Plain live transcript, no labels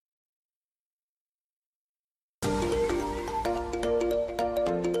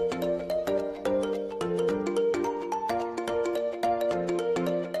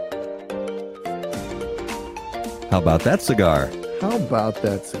How about that cigar? How about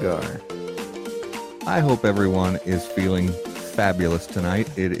that cigar? I hope everyone is feeling fabulous tonight.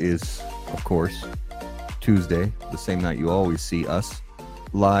 It is, of course, Tuesday, the same night you always see us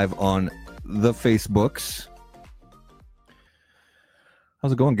live on the Facebooks.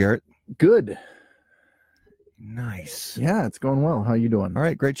 How's it going, Garrett? Good. Nice. Yeah, it's going well. How you doing? All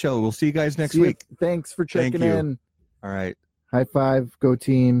right, great show. We'll see you guys next See you. week. Thanks for checking Thank you. in. All right. High five. Go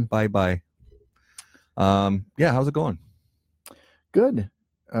team. Bye-bye. Yeah, how's it going? Good.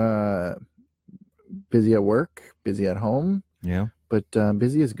 Busy at work, busy at home, Yeah. but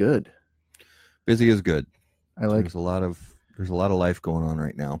busy is good. Busy is good. I like. There's a lot of life going on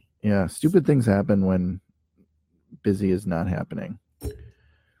right now. Yeah, stupid things happen when busy is not happening.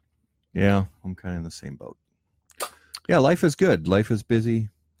 Yeah, I'm kind of in the same boat. Yeah, life is good. Life is busy.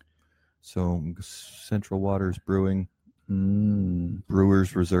 So Central Waters Brewing,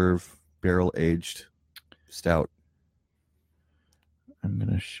 Brewers Reserve, barrel-aged stout. I'm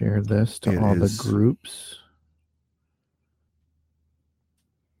going to share this to It all is- the groups.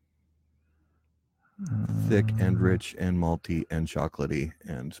 Thick and rich and malty and chocolatey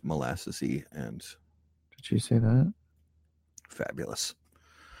and molassesy and Did you say that? fabulous.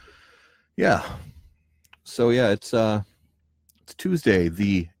 Yeah. So yeah, it's Tuesday,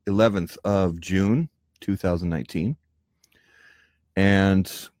 the 11th of June, 2019.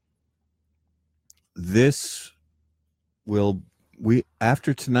 And this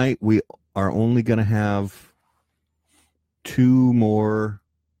after tonight, we are only going to have 2 more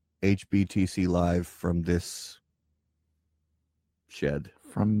HBTC live from this shed.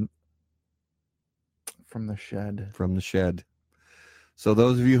 From the shed. From the shed. So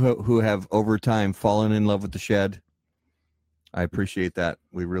those of you who have over time fallen in love with the shed, I appreciate that.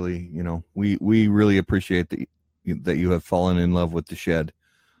 We really, we really appreciate that you have fallen in love with the shed.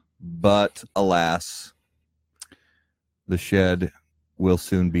 But alas, the shed will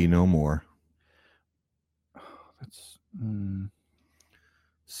soon be no more. That's.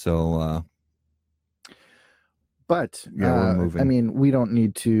 So, But yeah, we're moving. I mean, we don't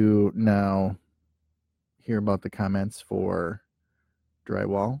need to now hear about the comments for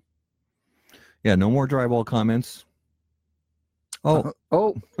drywall. Yeah, no more drywall comments. Oh,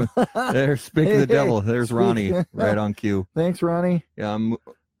 Oh, there's speaking of the Hey, devil. There's speak- Ronnie right on cue. thanks, Ronnie. Yeah,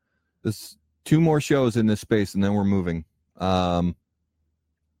 this 2 more shows in this space, and then we're moving.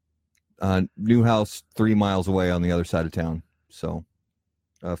 New house 3 miles away on the other side of town. So,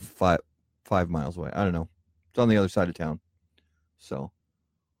 5 miles away. I don't know. It's on the other side of town. So,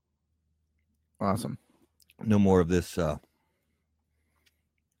 Awesome. no more of this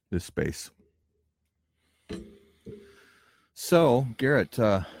this space. So, Garrett,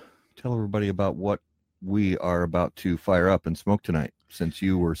 tell everybody about what we are about to fire up and smoke tonight, since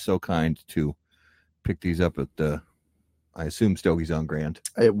you were so kind to pick these up at the, I assume, Stogie's on Grand.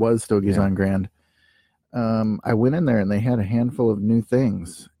 It was Stogie's Yeah. on Grand. I went in there and they had a handful of new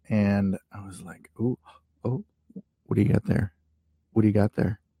things, and I was like, "Oh, what do you got there? What do you got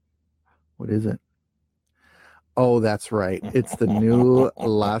there? What is it?" Oh, that's right. It's the new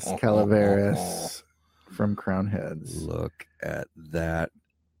Las Calaveras from Crown Heads. Look at that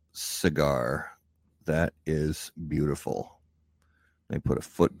cigar. That is beautiful. They put a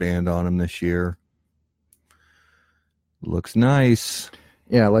footband on him this year. Looks nice.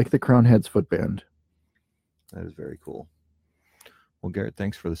 Yeah, I like the Crown Heads footband. That is very cool. Well, Garrett,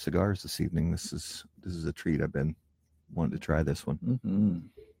 thanks for the cigars this evening. This is a treat. I've been wanting to try this one.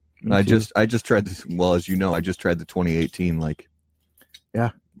 Mm-hmm. I just tried this. Well, as you know, I just tried the 2018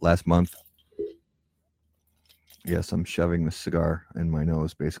 last month. Yes, I'm shoving the cigar in my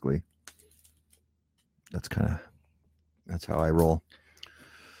nose, basically. That's how I roll.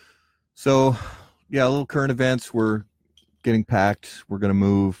 So, yeah, little current events. We're getting packed. We're gonna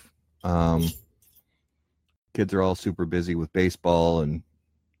move. Kids are all super busy with baseball and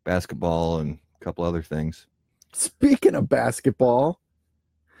basketball and a couple other things. Speaking of basketball,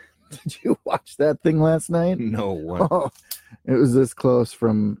 did you watch that thing last night? No one. Oh, it was this close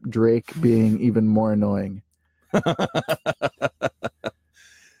from Drake being even more annoying.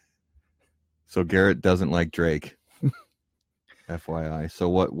 So Garrett doesn't like Drake. FYI. So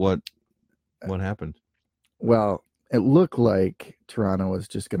what happened? Well, it looked like Toronto was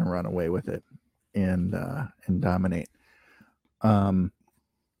just going to run away with it and dominate. And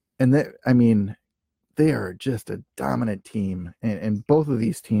they are just a dominant team, and both of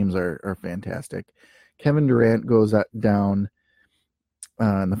these teams are fantastic. Kevin Durant goes down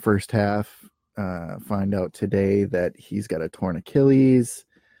in the first half. Find out today that he's got a torn Achilles.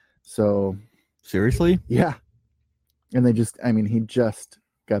 So Seriously? yeah, and he just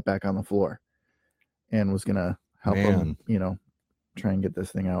got back on the floor and was gonna help Man. them, try and get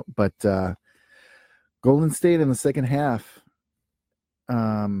this thing out. But Golden State in the second half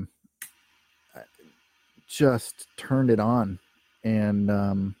just turned it on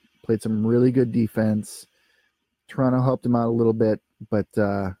and played some really good defense. Toronto helped them out a little bit, but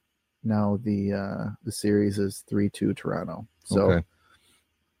now the series is 3-2 Toronto. So Okay.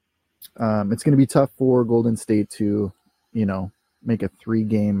 it's going to be tough for Golden State to, make a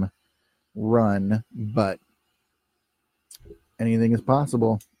 3-game run, but anything is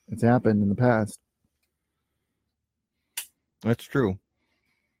possible. It's happened in the past. That's true.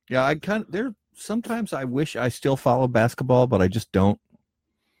 Yeah, sometimes I wish I still follow basketball, but I just don't.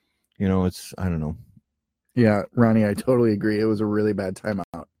 I don't know. Yeah, Ronnie, I totally agree. It was a really bad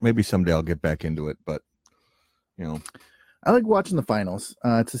timeout. Maybe someday I'll get back into it, but I like watching the finals.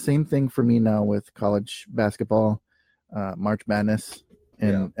 It's the same thing for me now with college basketball, March Madness,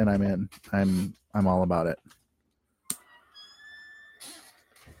 and I'm in. I'm all about it.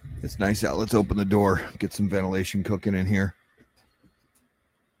 It's nice out. Let's open the door, get some ventilation cooking in here.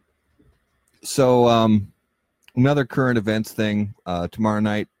 So another current events thing, tomorrow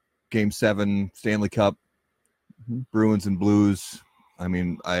night, Game 7, Stanley Cup, Bruins and Blues. I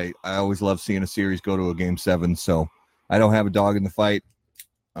mean, I always love seeing a series go to a Game 7, so I don't have a dog in the fight.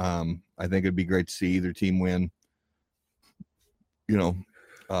 I think it'd be great to see either team win.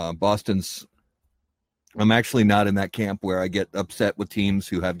 Boston's, I'm actually not in that camp where I get upset with teams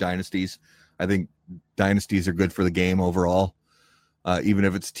who have dynasties. I think dynasties are good for the game overall. Even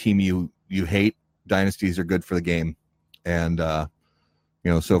if it's a team you hate, dynasties are good for the game. And, so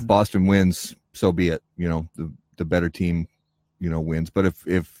if Boston wins, so be it. The better team, wins. But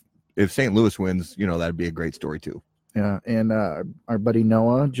if St. Louis wins, that'd be a great story too. Yeah. And our buddy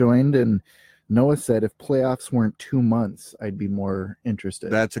Noah joined, and Noah said if playoffs weren't 2 months, I'd be more interested.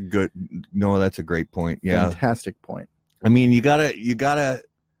 That's a great point. Yeah. Fantastic point. I mean, you gotta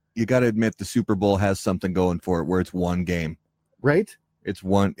admit the Super Bowl has something going for it where it's one game. Right? That's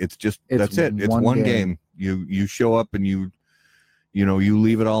it. It's one game. You show up and you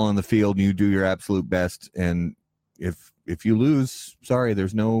leave it all on the field and you do your absolute best. And if you lose, sorry,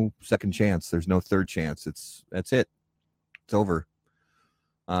 there's no second chance. There's no third chance. That's it. It's over.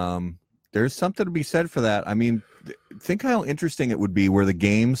 There's something to be said for that. I mean, think how interesting it would be where the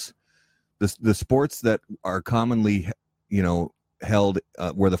games, the sports that are commonly, held,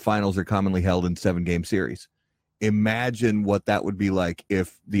 where the finals are commonly held in 7-game series. Imagine what that would be like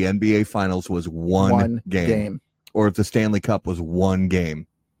if the NBA Finals was one game, or if the Stanley Cup was one game.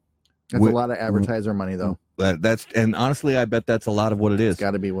 That's a lot of advertiser money, though. And honestly, I bet that's a lot of what it is. It's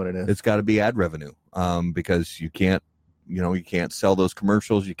got to be what it is. It's got to be ad revenue, because you can't sell those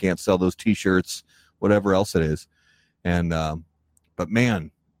commercials, you can't sell those T-shirts, whatever else it is. And but man,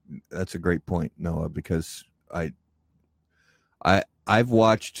 that's a great point, Noah, because I've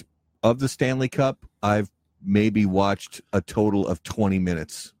watched of the Stanley Cup. I've maybe watched a total of 20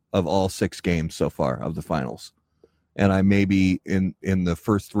 minutes of all 6 games so far of the finals. And I maybe in the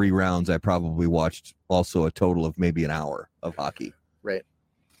first 3 rounds, I probably watched also a total of maybe an hour of hockey. Right.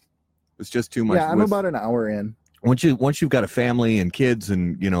 It's just too much. Yeah, I'm about an hour in. Once you've got a family and kids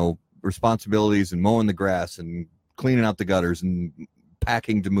and, responsibilities and mowing the grass and cleaning out the gutters and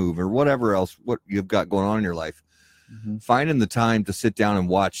packing to move or whatever else, what you've got going on in your life, finding the time to sit down and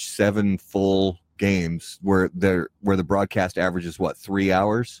watch 7 full games where the broadcast average is 3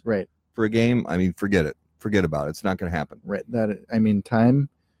 hours right for a game. I mean, forget about it. It's not going to happen. Right. Time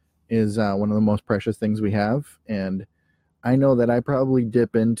is one of the most precious things we have. And I know that I probably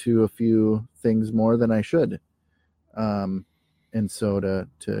dip into a few things more than I should. And so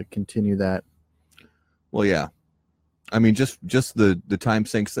to continue that. Well, yeah. I mean, just the time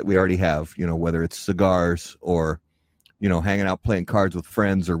sinks that we already have, whether it's cigars or, hanging out playing cards with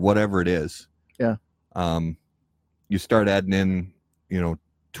friends or whatever it is. Yeah. You start adding in,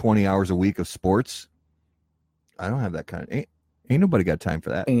 20 hours a week of sports. I don't have that kind of, ain't nobody got time for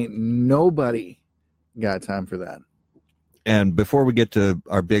that. Ain't nobody got time for that. And before we get to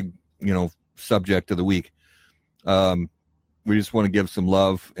our big, subject of the week, we just want to give some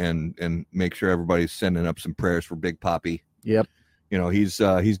love and make sure everybody's sending up some prayers for Big Papi. Yep.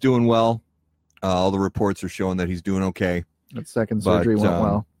 He's doing well. All the reports are showing that he's doing okay. That second surgery went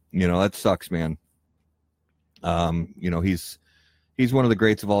well. That sucks, man. He's one of the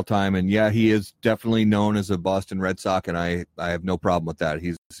greats of all time, and yeah, he is definitely known as a Boston Red Sox, and I have no problem with that.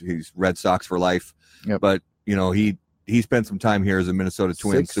 He's Red Sox for life. Yep. But he spent some time here as a Minnesota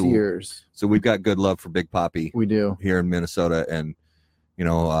Twin. 6 years. So we've got good love for Big Papi. We do here in Minnesota, and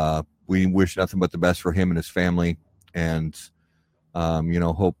we wish nothing but the best for him and his family, and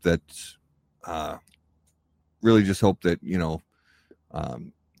hope that really just hope that,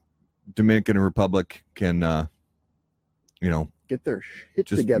 Dominican Republic can, Get their shit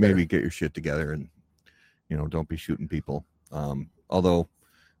just together. maybe get your shit together and, don't be shooting people. Although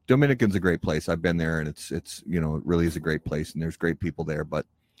Dominican's a great place. I've been there, and it's, it really is a great place, and there's great people there. But,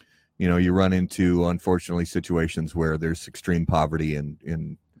 you run into, unfortunately, situations where there's extreme poverty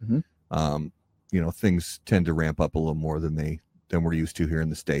and things tend to ramp up a little more than we're used to here in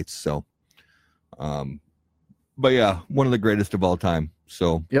the States. So, but yeah, one of the greatest of all time.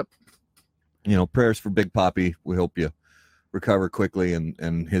 So, yep. Prayers for Big Papi. We hope you recover quickly,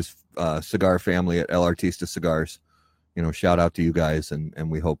 and his cigar family at El Artista Cigars. Shout out to you guys,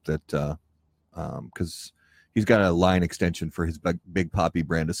 and we hope that because he's got a line extension for his Big Papi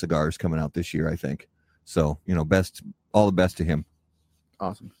brand of cigars coming out this year, I think. So, all the best to him.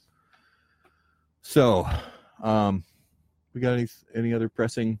 Awesome. So, we got any other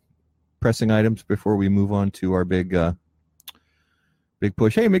pressing items before we move on to our big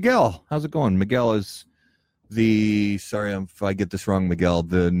push? Hey, Miguel, how's it going? Miguel is sorry if I get this wrong, Miguel,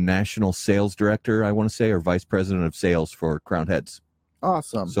 the national sales director, I want to say, or vice president of sales for Crowned Heads.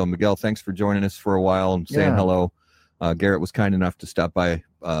 Awesome. So, Miguel, thanks for joining us for a while and saying hello. Garrett was kind enough to stop by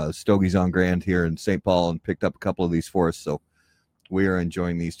Stogie's on Grand here in St. Paul and picked up a couple of these for us. So we are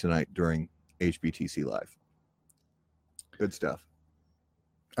enjoying these tonight during HBTC Live. Good stuff.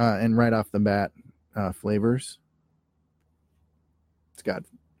 And right off the bat, flavors. It's got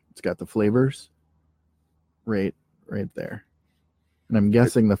the flavors right there. And I'm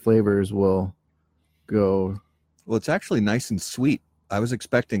guessing the flavors will go. Well, it's actually nice and sweet. I was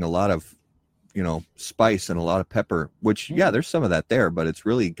expecting a lot of, spice and a lot of pepper, which, there's some of that there, but it's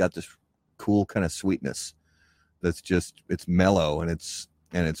really got this cool kind of sweetness that's just, it's mellow and it's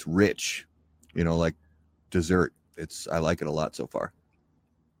rich, like dessert. I like it a lot so far.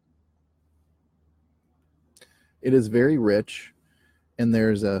 It is very rich, and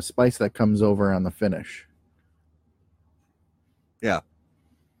there's a spice that comes over on the finish. Yeah.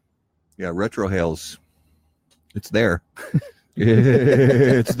 Yeah, Retrohale's, it's there.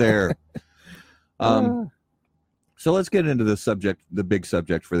 It's there. So let's get into the big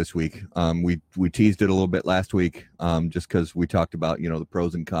subject for this week. We teased it a little bit last week, just because we talked about, the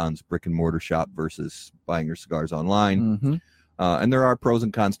pros and cons, brick and mortar shop versus buying your cigars online. Mm-hmm. And there are pros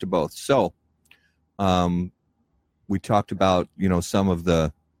and cons to both. So, we talked about, some of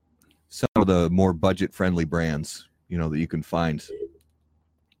the more budget friendly brands, that you can find,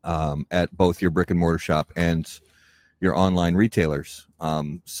 at both your brick and mortar shop and your online retailers.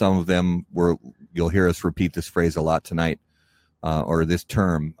 Some of them you'll hear us repeat this phrase a lot tonight, or this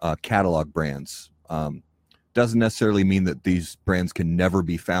term, catalog brands. Doesn't necessarily mean that these brands can never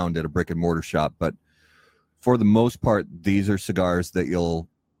be found at a brick and mortar shop, but for the most part, these are cigars that you'll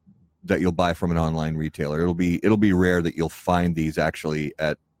buy from an online retailer. It'll be rare that you'll find these actually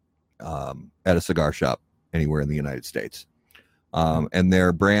at a cigar shop anywhere in the United States. And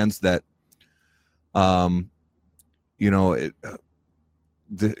they're brands that,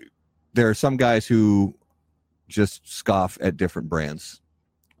 there are some guys who just scoff at different brands.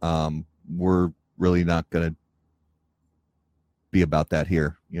 We're really not going to be about that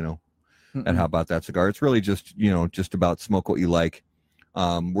here, And how about that cigar? It's really just, just about smoke what you like.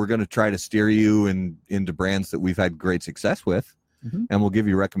 We're going to try to steer you into brands that we've had great success with, and we'll give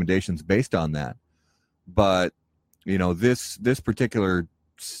you recommendations based on that. But, this particular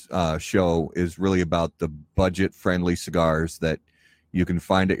show is really about the budget-friendly cigars that you can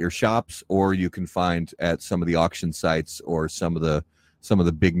find at your shops, or you can find at some of the auction sites or some of the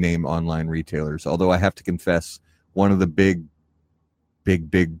big-name online retailers. Although I have to confess, one of the big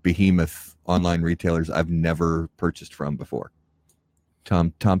behemoth online retailers I've never purchased from before.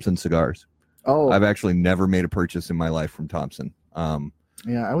 Thompson Cigars. Oh, I've actually never made a purchase in my life from Thompson.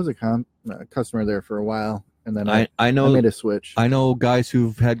 Yeah, I was a customer there for a while, and then I know I made a switch. I know guys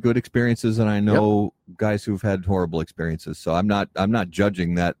who've had good experiences, and I know guys who've had horrible experiences. So I'm not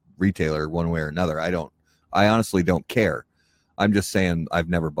judging that retailer one way or another. I honestly don't care. I'm just saying I've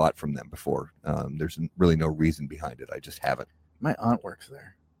never bought from them before. There's really no reason behind it. I just haven't. My aunt works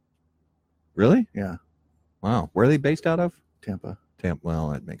there. Really? Yeah. Wow. Where are they based out of? Tampa. Well,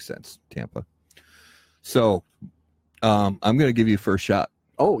 that makes sense. Tampa. So, I'm going to give you first shot.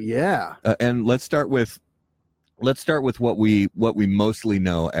 Oh yeah. And let's start with what we mostly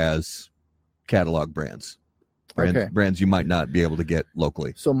know as catalog brands. Brands you might not be able to get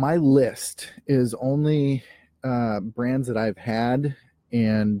locally. So my list is only brands that I've had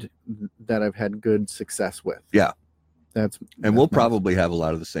and that I've had good success with. Yeah. That's we'll probably have a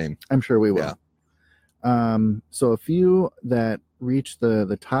lot of the same. I'm sure we will. Yeah. So a few that reach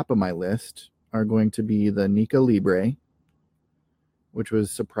the top of my list are going to be the Nika Libre, which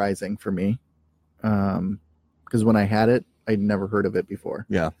was surprising for me. Because when I had it, I'd never heard of it before.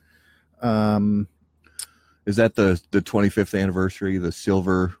 Yeah. Um, Is that the 25th anniversary, the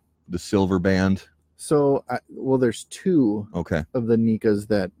silver band? so, there's two Okay. of the Nikas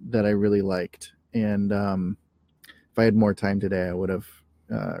that I really liked. And if I had more time today, I would have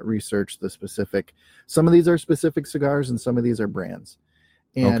researched the specific. Some of these are specific cigars and some of these are brands.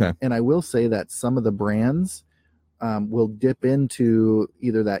 And I will say that some of the brands will dip into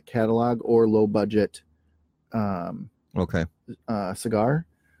either that catalog or low budget cigar.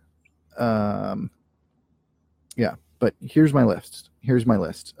 Yeah, but here's my list.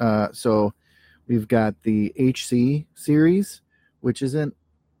 So we've got the HC series, which isn't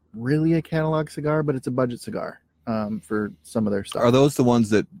really a catalog cigar, but it's a budget cigar for some of their stuff. Are those the ones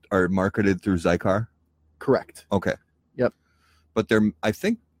that are marketed through Zycar? Correct. Okay. Yep. But I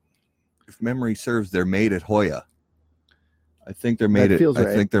think, if memory serves, they're made at Hoya. I think they're made That feels right.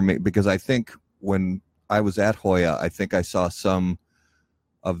 I think they're made, because I think when I was at Hoya, I think I saw some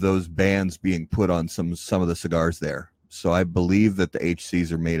of those bands being put on some of the cigars there. So I believe that the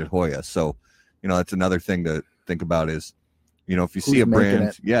HCs are made at Hoya. So, that's another thing to think about is, if you see a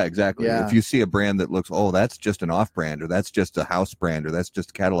brand, yeah, exactly. Yeah. If you see a brand that looks, oh, that's just an off brand, or that's just a house brand, or that's just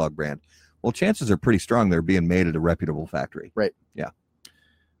a catalog brand, well, chances are pretty strong they're being made at a reputable factory. Right. Yeah.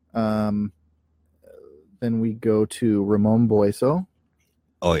 Then we go to Ramon Bueso.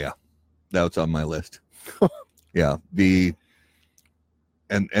 Oh yeah, that's on my list. Yeah,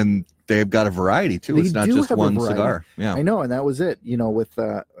 and they've got a variety too. It's not just one cigar. Yeah, I know, and that was it. With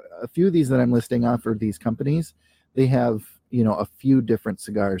a few of these that I'm listing off for these companies, they have a few different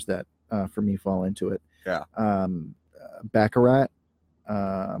cigars that for me fall into it. Yeah. Baccarat.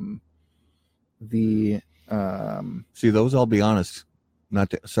 See, those, I'll be honest.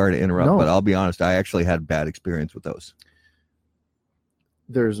 Sorry to interrupt, No. but I'll be honest. I actually had bad experience with those.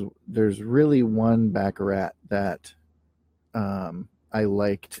 There's really one Baccarat that I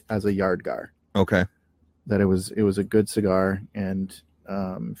liked as a Yardgar. Okay. That it was a good cigar, and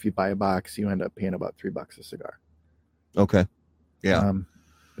if you buy a box, you end up paying about $3 a cigar. Okay. Yeah. It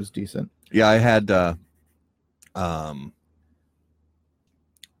was decent. Yeah, I had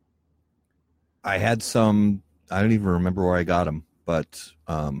some. I don't even remember where I got them, but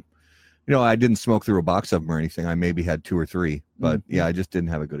I didn't smoke through a box of them or anything. I maybe had 2 or 3, but yeah, I just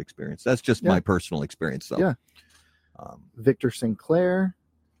didn't have a good experience. That's just my personal experience, though. Yeah. Victor Sinclair.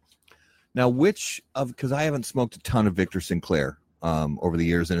 Now, because I haven't smoked a ton of Victor Sinclair over the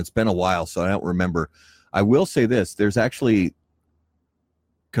years, and it's been a while, so I don't remember. I will say this: there's actually,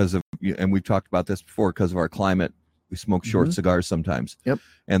 and we've talked about this before, because of our climate, we smoke short cigars sometimes. Yep.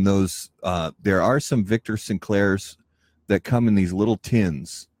 And those, there are some Victor Sinclairs that come in these little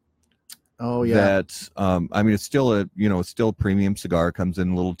tins. Oh yeah. That it's still a premium cigar. Comes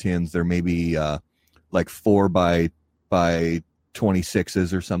in little tins. There may be like 4 by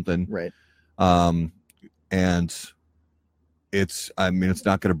 26s or something. Right. And it's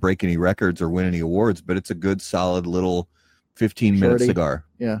not going to break any records or win any awards, but it's a good solid little 15-minute cigar.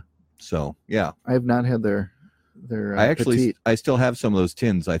 Yeah. So yeah, I have not had their I still have some of those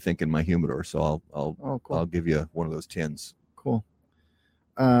tins, I think, in my humidor. So cool. I'll give you one of those tins. Cool.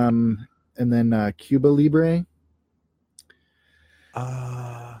 And then Cuba Libre.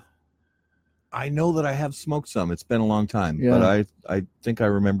 I know that I have smoked some. It's been a long time, Yeah. but I think I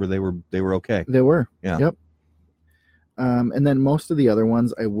remember they were okay. They were. Yeah. Yep. And then most of the other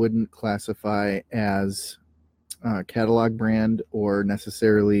ones I wouldn't classify as catalog brand or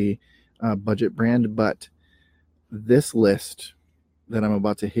necessarily budget brand, but this list that I'm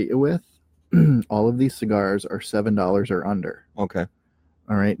about to hit you with, all of these cigars are $7 or under. Okay.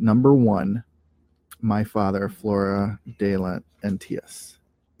 All right. Number 1, My Father, Flora de la Antillas.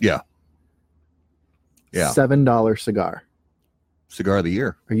 Yeah. Yeah. $7 cigar. Cigar of the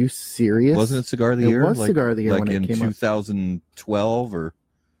year. Are you serious? Wasn't it cigar of the year? It was cigar of the year like when in it came 2012 or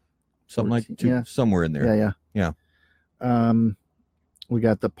something 14, somewhere in there. Yeah. We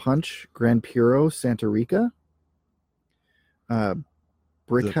got the Punch Gran Puro Santa Rica.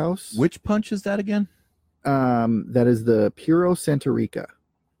 Brick House. Which punch is that again? That is the Puro Santa Rica.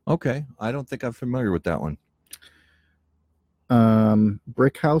 Okay. I don't think I'm familiar with that one.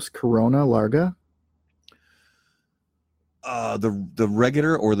 Brick House Corona Larga. The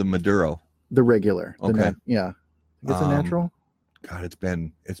regular or the Maduro? The regular. Okay. Yeah. It's a natural. God, it's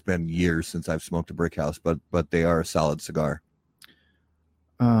been years since I've smoked a Brick House, but they are a solid cigar.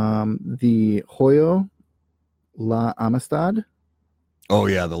 The Hoyo La Amistad. Oh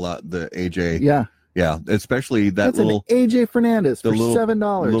yeah, the AJ. Yeah. Yeah, especially that That's little an AJ Fernandez the for little-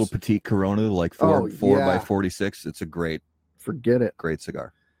 $7. little petite Corona, like Oh, four yeah. by 46. It's a great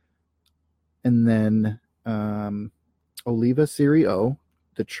cigar. And then Oliva Serie O,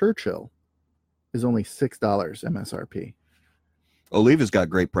 the Churchill, is only $6 MSRP. Oliva's got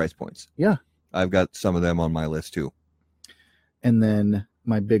great price points. Yeah. I've got some of them on my list too. And then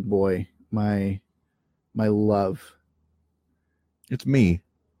my big boy, my love. It's me.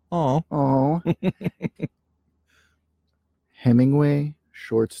 Oh. Hemingway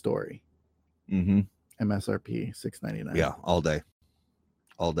short story. Mm-hmm. MSRP $6.99. Yeah, all day.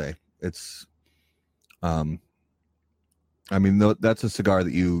 It's I mean, that's a cigar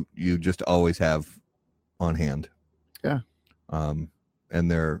that you just always have on hand. Yeah. And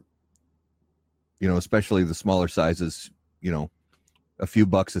they're, especially the smaller sizes, a few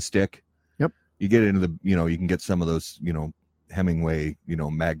bucks a stick. Yep. You get into the, you can get some of those, Hemingway,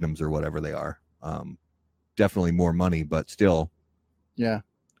 magnums or whatever they are. Definitely more money, but still. Yeah.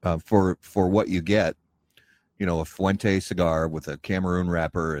 For what you get, a Fuente cigar with a Cameroon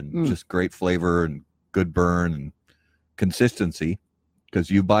wrapper and just great flavor and good burn and consistency, because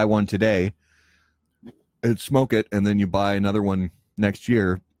you buy one today and smoke it, and then you buy another one next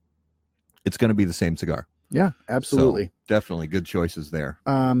year, it's going to be the same cigar. Yeah, absolutely. So, definitely good choices there.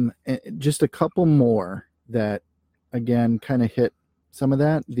 Just a couple more that, again, kind of hit some of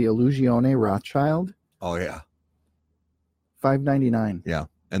that. The Illusione Rothschild. Oh yeah, $5.99. Yeah,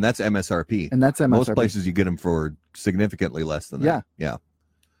 and that's MSRP. And that's MSRP. Most places you get them for significantly less than that. Yeah.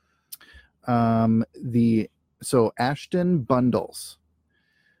 Yeah. So Ashton bundles.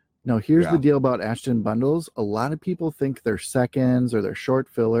 Now, here's the deal about Ashton bundles. A lot of people think they're seconds or they're short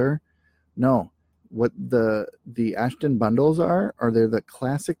filler. No, what the Ashton bundles are they're the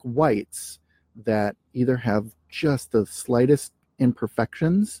classic whites that either have just the slightest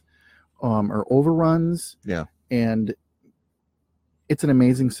imperfections or overruns. Yeah. And it's an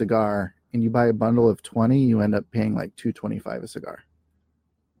amazing cigar. And you buy a bundle of 20, you end up paying like $2.25 a cigar.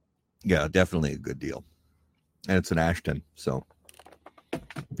 Yeah, definitely a good deal. And it's an Ashton, so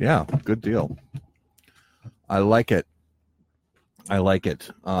yeah, good deal. I like it. I like it.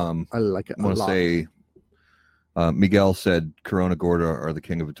 I like it a want to lot. say Miguel said Corona Gorda are the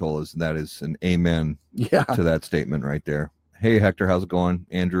king of Vitolas, and that is an amen to that statement right there. Hey Hector, how's it going?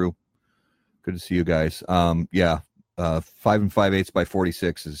 Andrew, good to see you guys. 5 5/8 by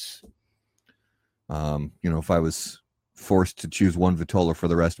 46 is if I was forced to choose one Vitola for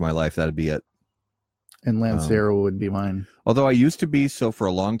the rest of my life, that'd be it. And Lancero would be mine. Although I used to be, so for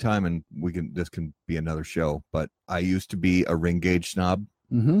a long time, and this can be another show, but I used to be a ring gauge snob.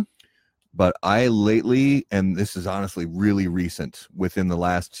 Mm-hmm. But I lately, and this is honestly really recent, within the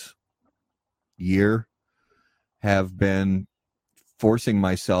last year, have been forcing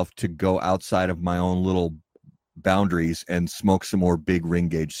myself to go outside of my own little boundaries and smoke some more big ring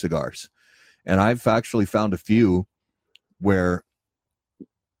gauge cigars. And I've actually found a few where,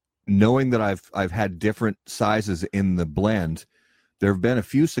 knowing that I've had different sizes in the blend, there have been a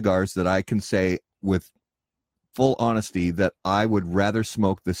few cigars that I can say with full honesty that I would rather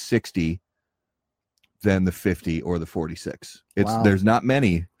smoke the 60 than the 50 or the 46. There's not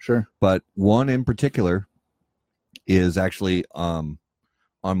many, sure, but one in particular is actually on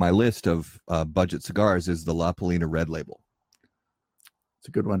my list of budget cigars is the La Polina Red Label. It's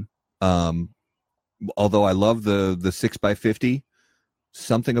a good one. Although I love the 6x50,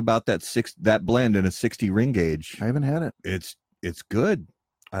 something about that blend in a 60 ring gauge. I haven't had it. It's good.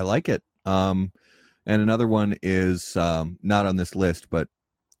 I like it. And another one is not on this list, but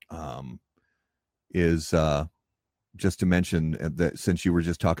is just to mention that, since you were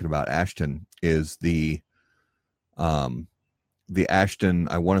just talking about Ashton, is the Ashton.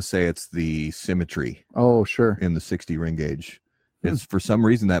 I want to say it's the Symmetry. Oh, sure. In the 60 ring gauge. It's for some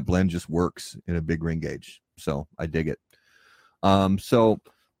reason that blend just works in a big ring gauge. So I dig it. So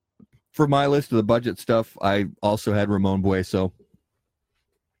for my list of the budget stuff, I also had Ramon Bueso.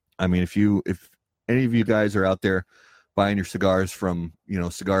 I mean, if any of you guys are out there buying your cigars from,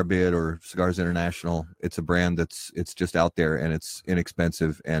 Cigar Bid or Cigars International, it's a brand it's just out there and it's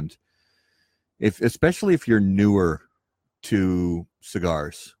inexpensive. And especially if you're newer to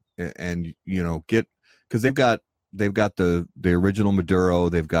cigars and because they've got the original Maduro,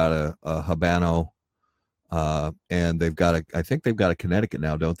 they've got a Habano, and I think they've got a Connecticut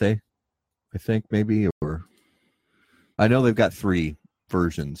now, don't they? I think maybe, or I know they've got 3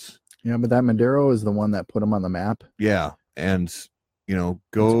 versions. Yeah, but that Maduro is the one that put them on the map. Yeah, and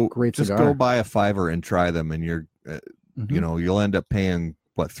go buy a $5 and try them, and you're you'll end up paying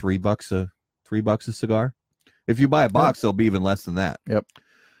what, $3 a cigar. If you buy a box, they'll be even less than that. Yep.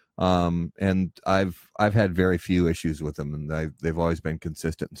 And I've had very few issues with them, and they've always been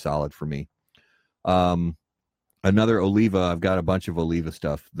consistent and solid for me. Another Oliva, I've got a bunch of Oliva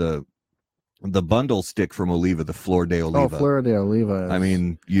stuff. The bundle stick from Oliva, the Flor de Oliva. Oh, Flor de Oliva. I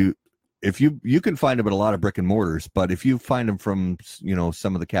mean, you can find them at a lot of brick and mortars, but if you find them from, you know,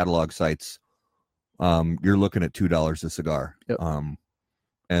 some of the catalog sites, you're looking at $2 a cigar. Yep.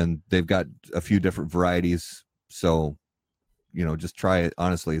 And they've got a few different varieties, so, you know, just try it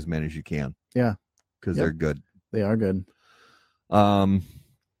honestly as many as you can. Yeah, because they're good. They are good.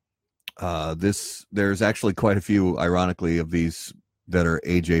 There's actually quite a few, ironically, of these that are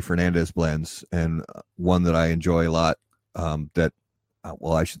AJ Fernandez blends, and one that I enjoy a lot.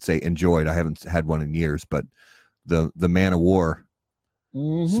 I should say enjoyed. I haven't had one in years, but the Man of War,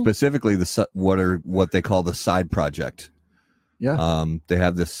 specifically what they call the side project. Yeah. They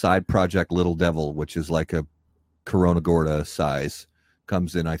have this side project Little Devil, which is like a Corona Gorda size.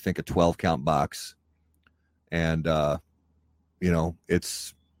 Comes in, I think, a 12 count box, and you know,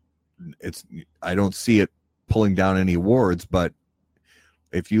 it's I don't see it pulling down any awards, but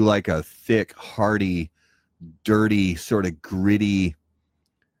if you like a thick, hearty, dirty, sort of gritty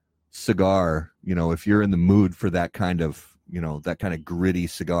cigar, you know, if you're in the mood for that kind of, you know, that kind of gritty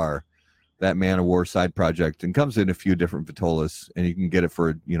cigar, that Man of War side project, and comes in a few different vitolas, and you can get it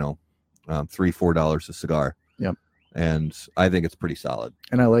for, you know, $3-4 a cigar. Yep. And I think it's pretty solid.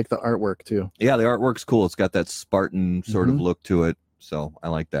 And I like the artwork too. Yeah, the artwork's cool. It's got that Spartan sort of look to it, so I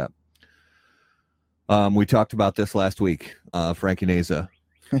like that. We talked about this last week, Frankie Neza,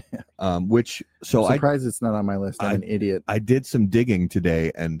 which, so I'm surprised it's not on my list. I'm an idiot. I did some digging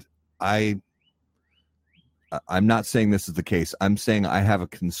today, and I'm not saying this is the case. I'm saying I have a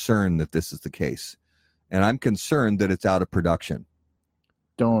concern that this is the case, and I'm concerned that it's out of production.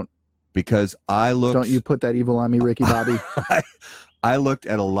 Because I looked. Don't you put that evil on me, Ricky Bobby. I looked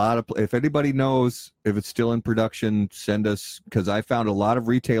at a lot of. If anybody knows if it's still in production, send us, because I found a lot of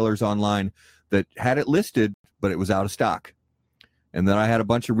retailers online that had it listed, but it was out of stock. And then I had a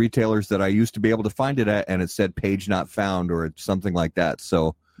bunch of retailers that I used to be able to find it at, and it said page not found or something like that.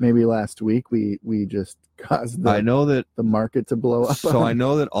 So maybe last week we just caused the market to blow up. So I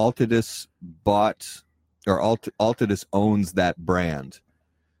know that Altadis bought, or Altadis owns that brand.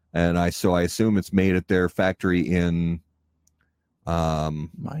 And I assume it's made at their factory in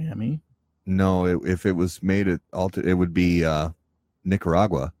Miami. No, if it was made at Alta, it would be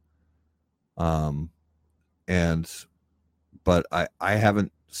Nicaragua. But I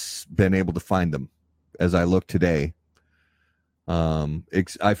haven't been able to find them as I look today.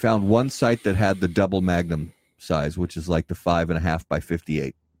 I found one site that had the double Magnum size, which is like the 5.5 by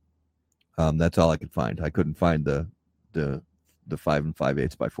 58. That's all I could find. I couldn't find the 5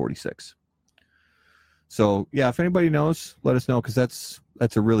 5/8 by 46. So yeah, if anybody knows, let us know, because that's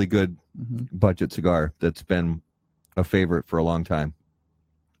a really good budget cigar that's been a favorite for a long time.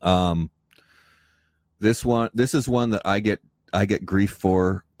 This is one that I get grief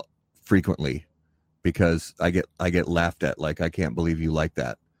for frequently, because I get laughed at, like, I can't believe you like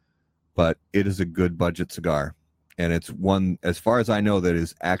that. But it is a good budget cigar, and it's one, as far as I know, that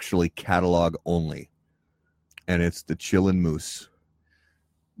is actually catalog only. And it's the Chillin' Moose.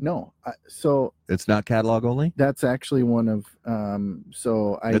 No, so it's not catalog only. That's actually one of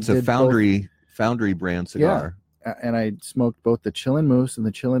it's a foundry brand cigar. Yeah, and I smoked both the Chillin' Moose and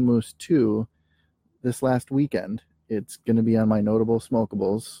the Chillin' Moose 2 this last weekend. It's going to be on my notable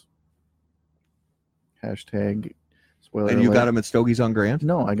smokables. Hashtag spoiler. And you alert. got them at Stogie's on Grand?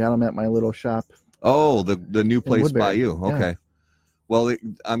 No, I got them at my little shop. Oh, the new place by you. Okay. Yeah. Well,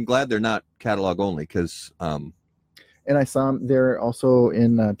 I'm glad they're not catalog only, because and I saw them. They're also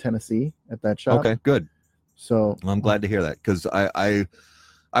in Tennessee at that shop. Okay, good. So I'm glad to hear that, because I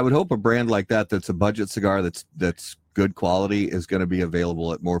would hope a brand like that's a budget cigar that's good quality is going to be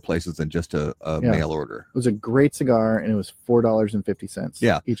available at more places than just a mail order. It was a great cigar, and it was $4.50.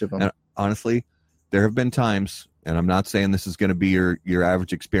 Yeah, each of them. And honestly, there have been times, and I'm not saying this is going to be your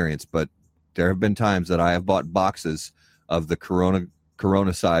average experience, but there have been times that I have bought boxes of the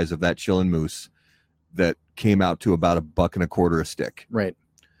Corona size of that Chillin' Moose that came out to about $1.25 a stick. Right.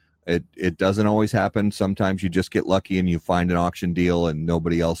 It doesn't always happen. Sometimes you just get lucky and you find an auction deal and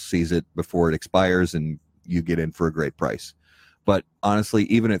nobody else sees it before it expires, and you get in for a great price. But honestly,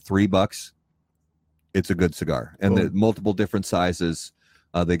 even at $3, it's a good cigar. And the multiple different sizes.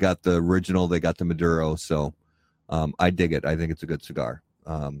 They got the original, they got the Maduro. So I dig it. I think it's a good cigar.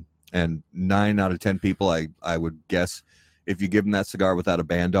 And 9 out of 10 people, I would guess, if you give them that cigar without a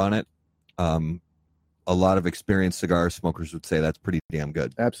band on it, a lot of experienced cigar smokers would say that's pretty damn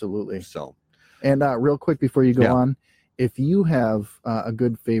good. Absolutely. So, and real quick before you go on, if you have a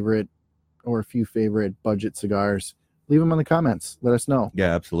good favorite or a few favorite budget cigars, leave them in the comments. Let us know.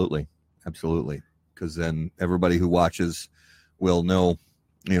 Yeah, absolutely. Because then everybody who watches will know,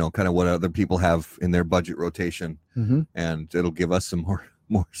 kind of what other people have in their budget rotation, and it'll give us some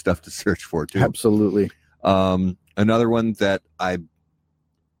more stuff to search for too. Absolutely. Another one that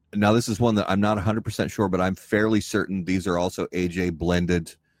now this is one that I'm not 100% sure, but I'm fairly certain these are also AJ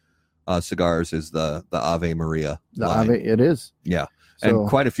blended cigars, is the Ave Maria line. Ave, it is. Yeah. So, and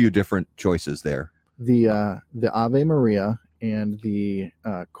quite a few different choices there. The Ave Maria and the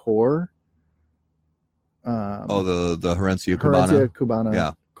Core. The Herencia Cubana. Herencia Cubana.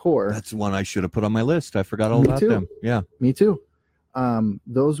 Yeah. Core. That's one I should have put on my list. I forgot all about them. Yeah. Me too.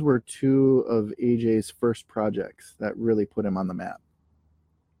 Those were two of AJ's first projects that really put him on the map.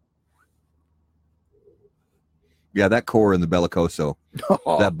 Yeah, that Core and the Bellicoso,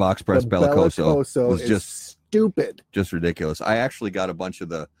 that box press Bellicoso was just stupid, just ridiculous. I actually got a bunch of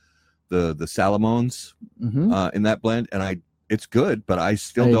the Salamones in that blend, and it's good, but I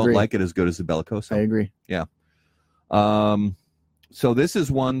still don't like it as good as the Bellicoso. I agree. Yeah. So this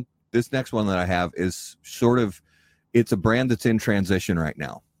next one that I have is it's a brand that's in transition right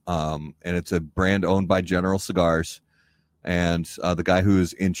now. And it's a brand owned by General Cigars. And the guy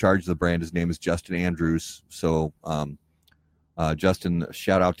who's in charge of the brand, his name is Justin Andrews. So Justin,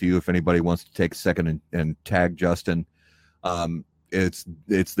 shout out to you if anybody wants to take a second and tag Justin. It's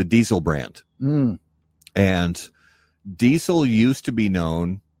the Diesel brand. And Diesel used to be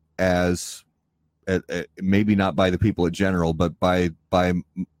known as, maybe not by the people at General, but by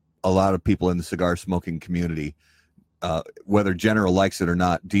a lot of people in the cigar smoking community. Whether General likes it or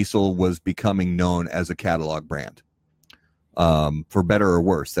not, Diesel was becoming known as a catalog brand. For better or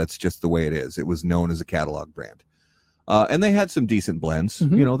worse, that's just the way it is. It was known as a catalog brand. And they had some decent blends.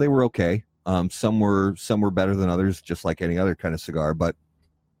 They were okay. Some were better than others, just like any other kind of cigar. But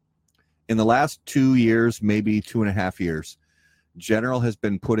in the last 2 years, maybe 2.5 years, General has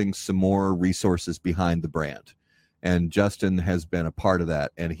been putting some more resources behind the brand. And Justin has been a part of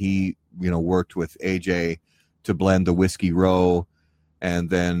that. And he, worked with AJ to blend the Whiskey Row, and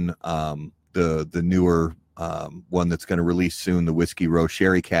then the newer one that's going to release soon, the Whiskey Row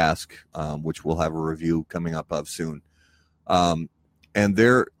Sherry Cask, which we'll have a review coming up of soon. And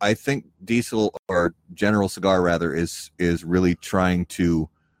I think Diesel, or General Cigar rather, is really trying to,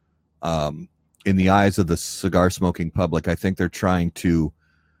 in the eyes of the cigar smoking public, I think they're trying to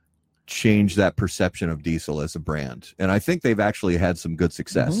change that perception of Diesel as a brand. And I think they've actually had some good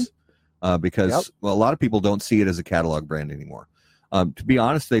success because a lot of people don't see it as a catalog brand anymore. To be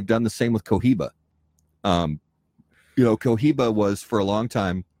honest, they've done the same with Cohiba. Cohiba was for a long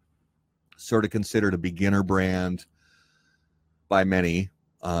time sort of considered a beginner brand by many.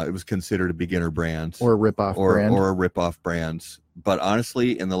 It was considered a beginner brand or a ripoff brand. Or a ripoff brand. But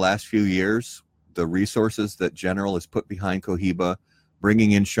honestly, in the last few years, the resources that General has put behind Cohiba,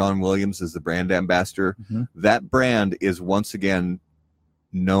 bringing in Sean Williams as the brand ambassador, that brand is once again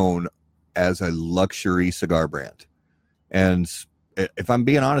known as a luxury cigar brand. And if I'm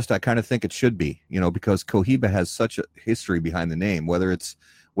being honest, I kind of think it should be, because Cohiba has such a history behind the name, whether it's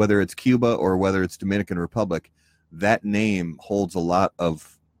Cuba or whether it's Dominican Republic, that name holds a lot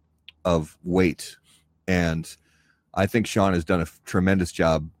of weight. And I think Sean has done a tremendous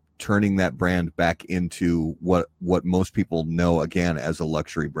job turning that brand back into what most people know again as a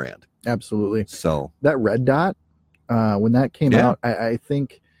luxury brand. Absolutely. So that Red Dot, when that came out, I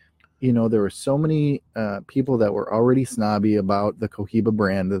think, there were so many people that were already snobby about the Cohiba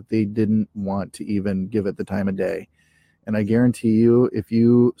brand that they didn't want to even give it the time of day. And I guarantee you, if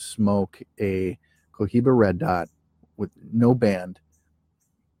you smoke a Cohiba Red Dot with no band,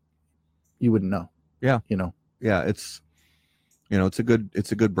 you wouldn't know. Yeah. Yeah, it's a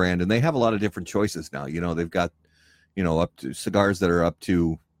good brand, and they have a lot of different choices now. They've got, up to cigars that are up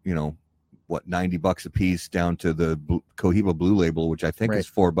to, $90 a piece, down to the Cohiba Blue Label, which I think is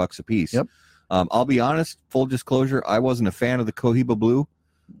 $4 a piece. Yep. I'll be honest, full disclosure, I wasn't a fan of the Cohiba Blue,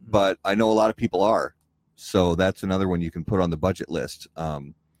 but I know a lot of people are. So that's another one you can put on the budget list.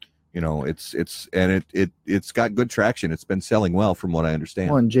 It's got good traction. It's been selling well from what I understand.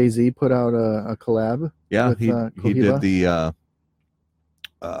 Well, and Jay-Z put out a collab. Yeah, with, he did the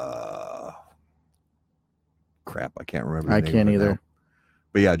crap, I can't remember. I can't either. Now.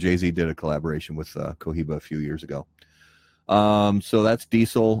 But yeah, Jay-Z did a collaboration with Cohiba a few years ago. So that's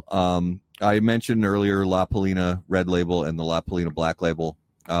Diesel. I mentioned earlier La Polina Red Label and the La Polina Black Label.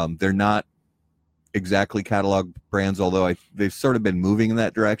 They're not exactly catalog brands, although they've sort of been moving in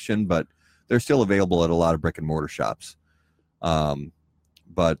that direction, but they're still available at a lot of brick and mortar shops.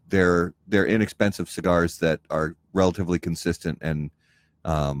 But they're inexpensive cigars that are relatively consistent and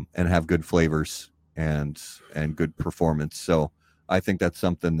have good flavors and good performance. So I think that's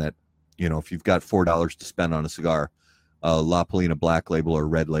something that, you know, if you've got $4 to spend on a cigar, La Polina Black Label or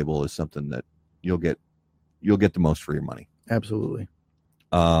Red Label is something that you'll get the most for your money. Absolutely.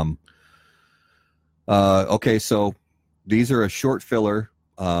 Okay, so these are a short filler.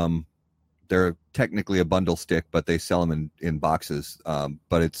 They're technically a bundle stick, but they sell them in boxes.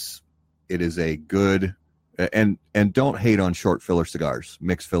 But it is a good, and don't hate on short filler cigars,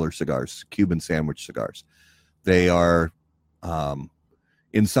 mixed filler cigars, Cuban sandwich cigars. They are,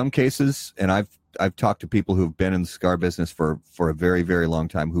 in some cases, and I've talked to people who've been in the cigar business for a very, very long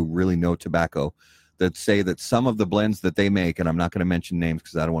time, who really know tobacco, that say that some of the blends that they make, and I'm not going to mention names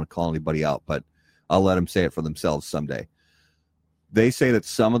because I don't want to call anybody out, but I'll let them say it for themselves someday. They say that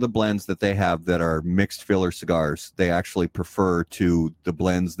some of the blends that they have that are mixed filler cigars, they actually prefer to the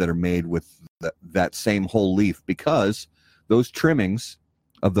blends that are made with that same whole leaf, because those trimmings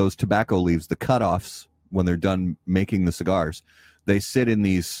of those tobacco leaves, the cutoffs, when they're done making the cigars, they sit in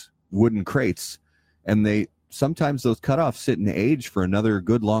these wooden crates, and sometimes those cutoffs sit and age for another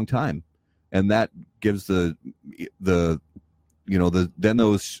good long time. And that gives then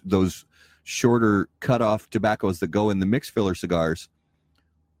those shorter cutoff tobaccos that go in the mixed filler cigars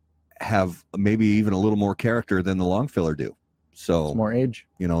have maybe even a little more character than the long filler do. So it's more age.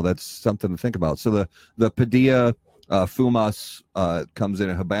 You know, that's something to think about. So the Padilla Fumas comes in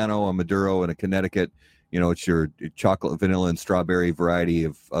a Habano, a Maduro, and a Connecticut. You know, it's your chocolate, vanilla, and strawberry variety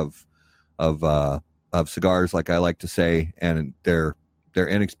of cigars, like I like to say, and they're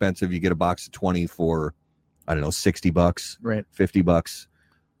inexpensive. You get a box of 20 for, I don't know, $60, right? $50.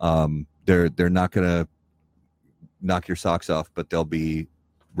 They're not gonna knock your socks off, but they'll be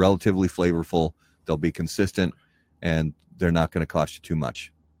relatively flavorful. They'll be consistent, and they're not going to cost you too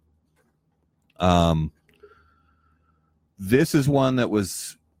much. This is one that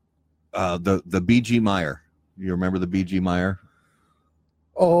was the BG Meyer. You remember the BG Meyer?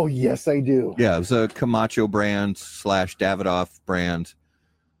 Oh, yes, I do. Yeah, it was a Camacho brand / Davidoff brand.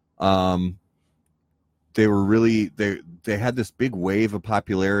 They were really, they had this big wave of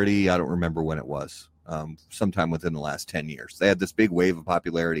popularity. I don't remember when it was. Sometime within the last 10 years. They had this big wave of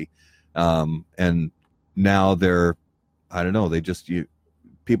popularity. And now they're, I don't know,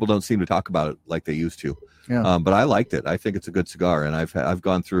 people don't seem to talk about it like they used to. Yeah. But I liked it. I think it's a good cigar, and I've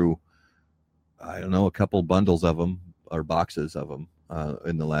gone through, I don't know, a couple bundles of them or boxes of them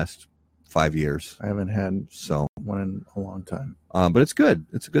in the last 5 years. I haven't had one in a long time. But it's good.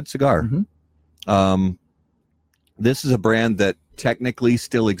 It's a good cigar. Mm-hmm. This is a brand that technically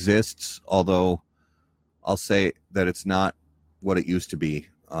still exists, although I'll say that it's not what it used to be,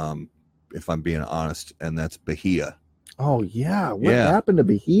 if I'm being honest, and that's Bahia. Oh, yeah. What happened to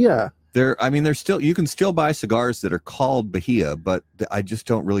Bahia? You can still buy cigars that are called Bahia, but I just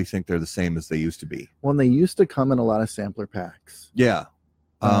don't really think they're the same as they used to be. Well, they used to come in a lot of sampler packs. Yeah.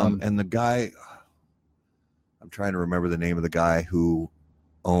 And the guy, I'm trying to remember the name of the guy who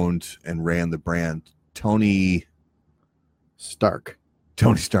owned and ran the brand, Tony Stark,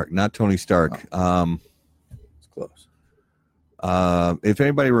 not Tony Stark. Oh. It's close. If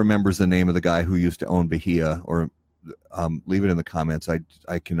anybody remembers the name of the guy who used to own Bahia, or leave it in the comments.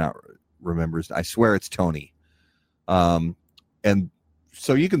 I cannot remember. I swear it's Tony. And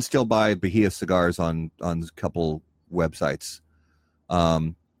so you can still buy Bahia cigars on a couple websites,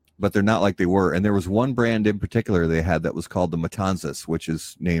 but they're not like they were. And there was one brand in particular they had that was called the Matanzas, which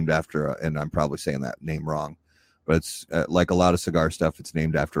is named after, and I'm probably saying that name wrong, but it's like a lot of cigar stuff. It's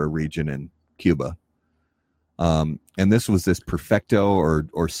named after a region in Cuba. And this was this Perfecto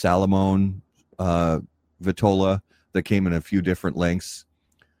or Salomon Vitola that came in a few different lengths.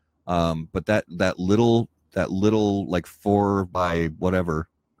 But that little like 4 by whatever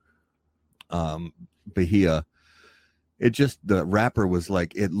Bahia, the wrapper was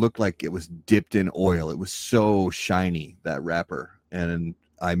like, it looked like it was dipped in oil. It was so shiny, that wrapper. And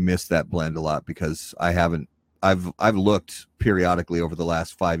I miss that blend a lot because I've looked periodically over the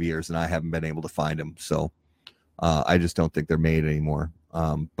last 5 years and I haven't been able to find them. So I just don't think they're made anymore.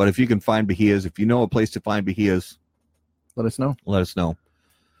 But if you can find Bahias, if you know a place to find Bahias, let us know.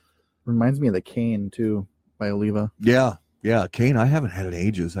 Reminds me of the Cane too, by Oliva. Yeah. Cane. I haven't had it in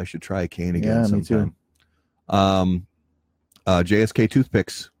ages. I should try a Cane again sometime. Me too. JSK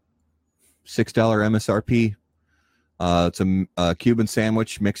toothpicks, $6 MSRP. It's a Cuban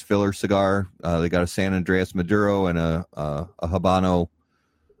sandwich mixed filler cigar. They got a San Andreas Maduro and a Habano,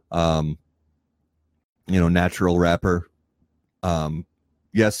 natural wrapper.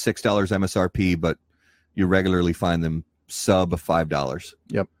 Yes, $6 MSRP, but you regularly find them sub $5.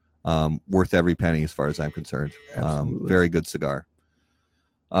 Yep. Worth every penny as far as I'm concerned. Absolutely. Very good cigar.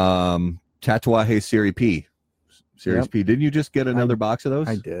 Tatuaje Series P. Series P. Didn't you just get another box of those?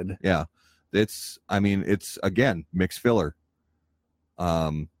 I did. Yeah. It's again, mixed filler.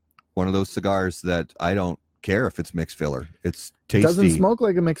 One of those cigars that I don't care if it's mixed filler. It's tasty. It doesn't smoke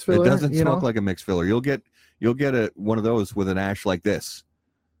like a mixed filler. It doesn't smoke like a mixed filler. You'll get one of those with an ash like this.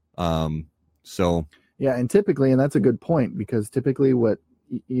 So yeah, and typically, and that's a good point, because typically what,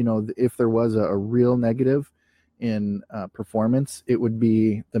 if there was a real negative in performance, it would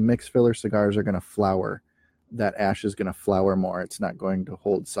be the mixed filler cigars are going to flower. That ash is going to flower more. It's not going to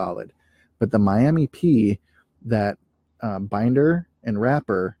hold solid. But the Miami P, that binder and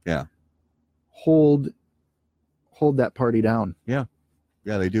wrapper, hold that party down. Yeah,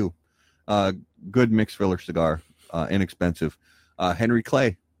 they do. Good mixed filler cigar, inexpensive. Henry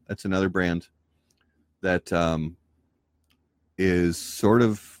Clay, that's another brand that is sort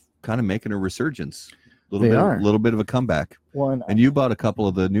of kind of making a resurgence. A little bit of a comeback. And you bought a couple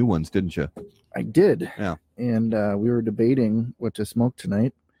of the new ones, didn't you? I did. Yeah. And we were debating what to smoke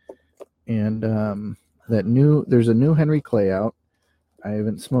tonight. And there's a new Henry Clay out. I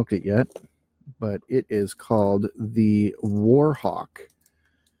haven't smoked it yet, but it is called the Warhawk.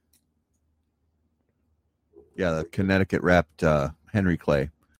 Yeah, the Connecticut wrapped Henry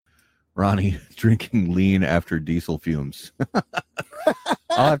Clay. Ronnie drinking lean after diesel fumes.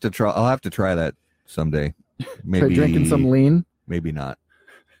 I'll have to try that someday. Maybe try drinking some lean. Maybe not.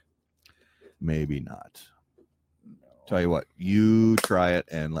 Tell you what, you try it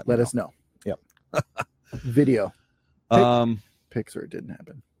and let us know. Yep. Video. Pics, or it didn't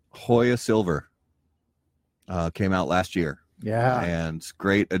happen. Hoya Silver came out last year. Yeah. And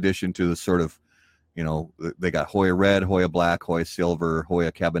great addition to the sort of, they got Hoya Red, Hoya Black, Hoya Silver,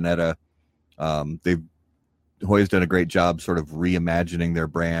 Hoya Cabinetta. Hoya's done a great job sort of reimagining their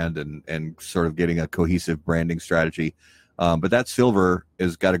brand and sort of getting a cohesive branding strategy. But that silver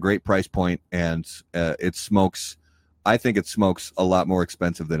has got a great price point, and it smokes. I think it smokes a lot more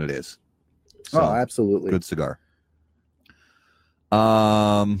expensive than it is. So, absolutely. Good cigar.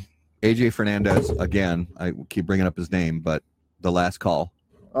 AJ Fernandez, again, I keep bringing up his name, but The Last Call.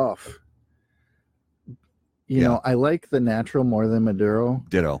 Oh, I like the natural more than Maduro.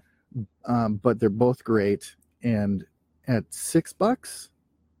 Ditto. But they're both great. And at $6,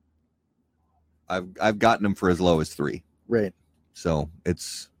 I've gotten them for as low as $3. Right. So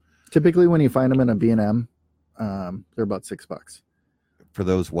it's typically when you find them in a B&M, they're about $6. For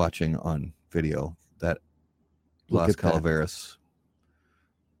those watching on video, that Las Calaveras.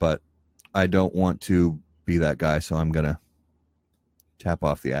 But I don't want to be that guy, so I'm gonna tap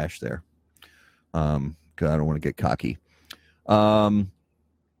off the ash there. Because I don't want to get cocky. I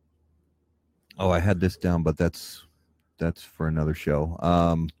had this down, but that's for another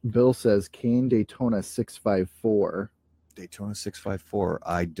show. Bill says Cane Daytona 654. Daytona 654.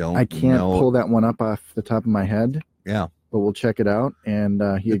 I can't pull that one up off the top of my head. Yeah. But we'll check it out.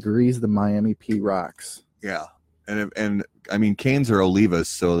 And he agrees the Miami P rocks. Yeah. And I mean, canes are Olivas,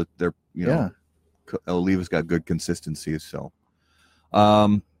 so they're, Oliva's got good consistency. So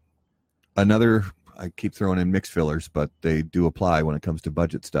another, I keep throwing in mixed fillers, but they do apply when it comes to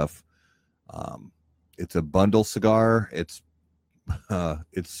budget stuff. It's a bundle cigar. It's a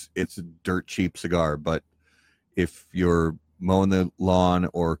dirt cheap cigar, but if you're mowing the lawn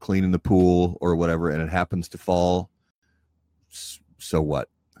or cleaning the pool or whatever, and it happens to fall, so what?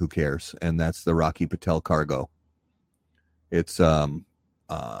 Who cares? And that's the Rocky Patel Cargo. It's $2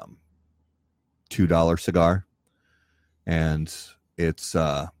 cigar, and it's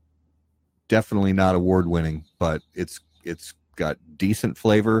definitely not award winning, but it's got decent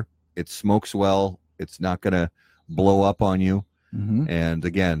flavor. It smokes well. It's not going to blow up on you. Mm-hmm. And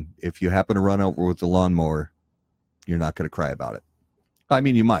again, if you happen to run over with the lawnmower, you're not going to cry about it. I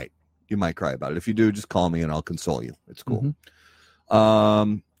mean, you might cry about it. If you do, just call me and I'll console you. It's cool.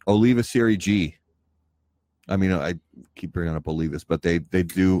 Mm-hmm. Oliva Series G. I mean, I keep bringing up Olivas, but they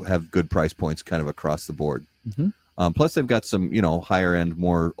do have good price points kind of across the board. Mm-hmm. Plus they've got some, higher end,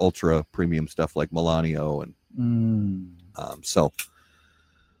 more ultra premium stuff like Melanio and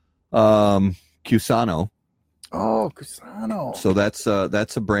Cusano. Oh, Cusano. So that's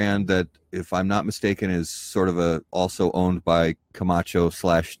a brand that, if I'm not mistaken, is sort of also owned by Camacho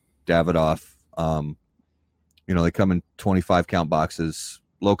 / Davidoff. They come in 25 count boxes,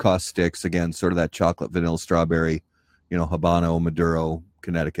 low cost sticks. Again, sort of that chocolate, vanilla, strawberry, Habano, Maduro,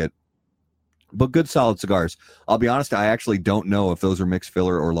 Connecticut. But good solid cigars. I'll be honest, I actually don't know if those are mixed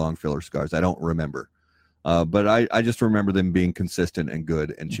filler or long filler cigars. I don't remember. But I just remember them being consistent and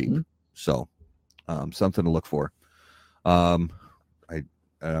good and cheap. Mm-hmm. So something to look for. I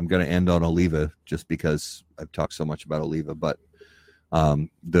I'm going to end on Oliva just because I've talked so much about Oliva, but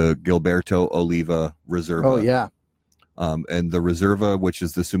the Gilberto Oliva Reserva. Oh yeah. And the Reserva, which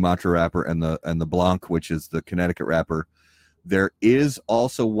is the Sumatra wrapper, and the Blanc, which is the Connecticut wrapper. There is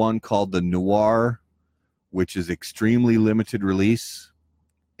also one called the Noir, which is extremely limited release,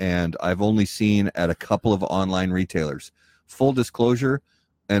 and I've only seen at a couple of online retailers. Full disclosure,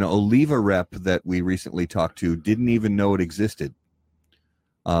 an Oliva rep that we recently talked to didn't even know it existed.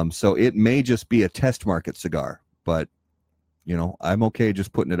 So it may just be a test market cigar, but I'm okay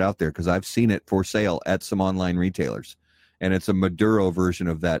just putting it out there because I've seen it for sale at some online retailers, and it's a Maduro version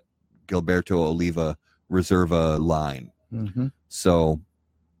of that Gilberto Oliva Reserva line. Mm-hmm. So,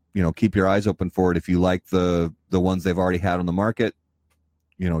 keep your eyes open for it. If you like the ones they've already had on the market,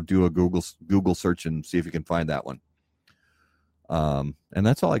 do a Google search and see if you can find that one. And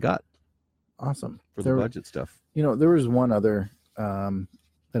that's all I got. Awesome. For the budget stuff. There was one other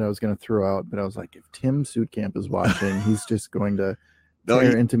that I was going to throw out, but I was like, if Tim Suitcamp is watching, he's just going to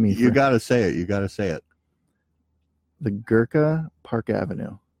tear into me. You got to say it. You got to say it. The Gurkha Park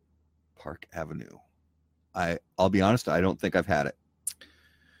Avenue. Park Avenue. I'll be honest, I don't think I've had it.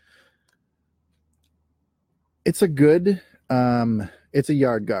 It's a good, it's a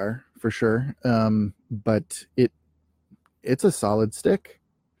Yardgar for sure. But it's a solid stick.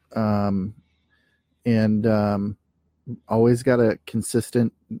 Always got a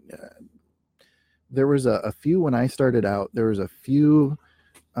consistent, there was a few when I started out, there was a few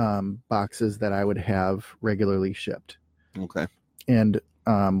boxes that I would have regularly shipped. Okay. And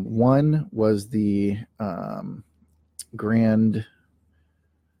one was the Grand,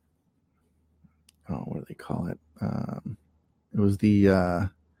 what do they call it? It was the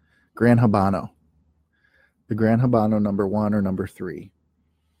Gran Habano. The Gran Habano number 1 or number 3.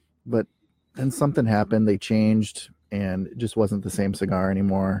 But then something happened, they changed, and it just wasn't the same cigar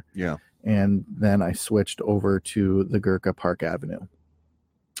anymore. Yeah. And then I switched over to the Gurkha Park Avenue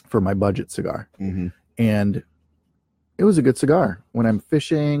for my budget cigar. Mm-hmm. And it was a good cigar when I'm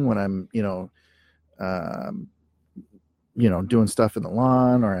fishing, when I'm, doing stuff in the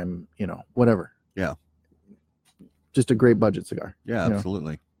lawn, or I'm, whatever. Yeah. Just a great budget cigar. Yeah,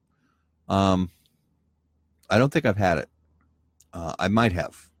 absolutely. I don't think I've had it. I might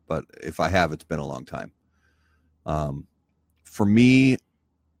have, but if I have, it's been a long time. For me,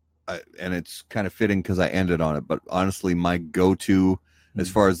 and it's kind of fitting because I ended on it, but honestly, my go-to, as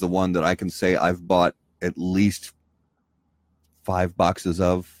far as the one that I can say I've bought at least 5 boxes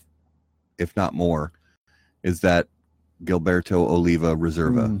of, if not more, is that Gilberto Oliva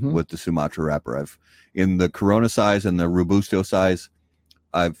Reserva with the Sumatra wrapper. In the Corona size and the Robusto size,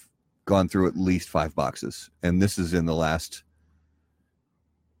 I've gone through at least 5 boxes, and this is in the last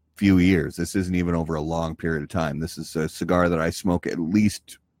few years. This isn't even over a long period of time. This is a cigar that I smoke at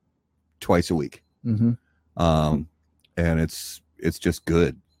least twice a week. Mm-hmm. And it's just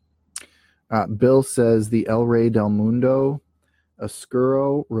good. Bill says the El Rey del Mundo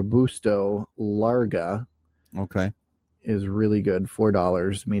Oscuro Robusto Larga is really good.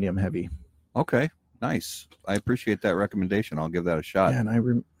 $4, medium heavy. Okay, nice. I appreciate that recommendation. I'll give that a shot. Yeah, and I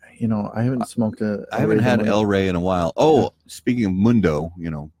haven't smoked I haven't had El Rey in a while. Oh, speaking of Mundo,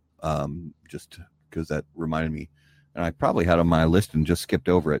 just because that reminded me, and I probably had on my list and just skipped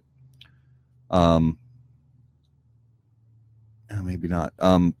over it. Maybe not.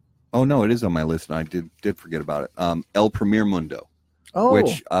 Oh no, it is on my list, and I did forget about it. El Premier Mundo. Oh,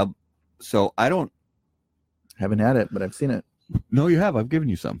 which so I haven't had it, but I've seen it. No, you have. I've given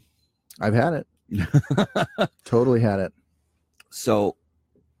you some. I've had it. Totally had it. So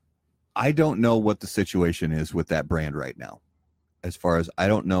I don't know what the situation is with that brand right now. As far as I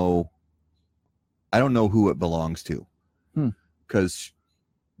don't know who it belongs to, because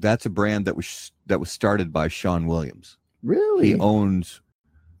that's a brand that was started by Sean Williams. Really? He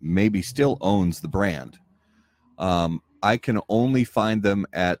maybe still owns the brand. I can only find them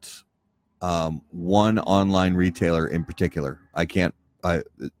at one online retailer in particular. I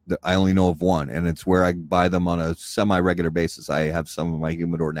only know of one, and it's where I buy them on a semi-regular basis. I have some in my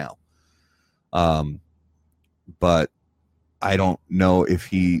humidor now. But I don't know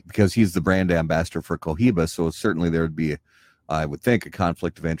if because he's the brand ambassador for Cohiba, so certainly there would be, I would think, a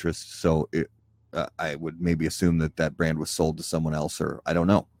conflict of interest. So I would maybe assume that brand was sold to someone else, or I don't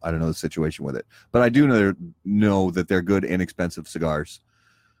know. I don't know the situation with it. But I do know that they're good, inexpensive cigars.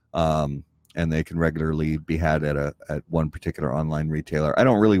 And they can regularly be had at one particular online retailer. I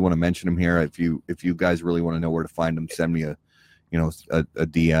don't really want to mention them here. If you guys really want to know where to find them, send me a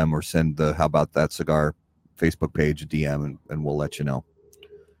DM, or send the How About That Cigar Facebook page a DM, and we'll let you know.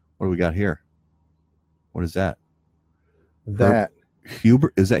 What do we got here? What is that? That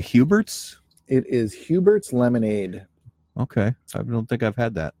Hubert, is that Hubert's? It is Hubert's Lemonade. Okay, I don't think I've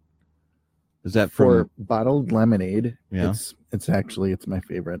had that. Is that For from? bottled lemonade? Yeah. It's actually my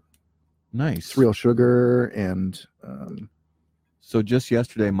favorite. Nice. It's real sugar and So just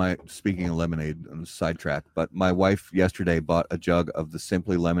yesterday, speaking of lemonade, on a sidetrack, but my wife yesterday bought a jug of the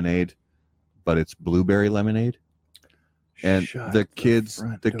Simply Lemonade, but it's blueberry lemonade, and shut the kids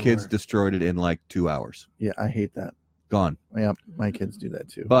door. destroyed it in like 2 hours. Yeah, I hate that. Gone. Yeah, my kids do that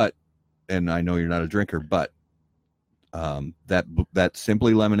too. But, and I know you're not a drinker, but that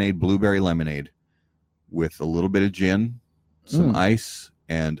Simply Lemonade, blueberry lemonade, with a little bit of gin, some ice,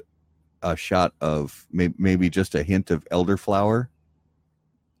 and a shot of maybe just a hint of elderflower.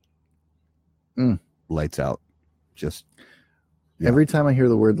 Lights out. Just every time I hear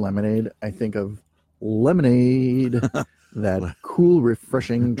the word lemonade, I think of lemonade, that cool,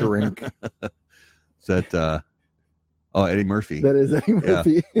 refreshing drink. Is that Eddie Murphy? That is Eddie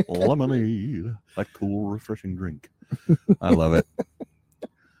Murphy. Yeah. Lemonade, that cool, refreshing drink. I love it.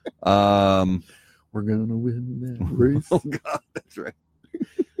 We're gonna win that race. Oh God, that's right.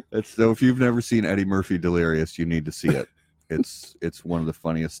 So if you've never seen Eddie Murphy Delirious, you need to see it. It's one of the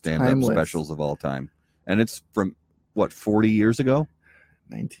funniest stand-up specials of all time, and it's from what, 40 years ago?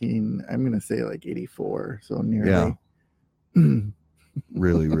 I'm gonna say like 84, so nearly. Yeah.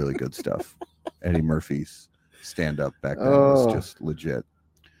 Really, really good stuff. Eddie Murphy's stand-up back then was just legit.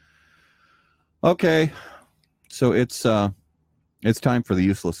 Okay, so it's time for the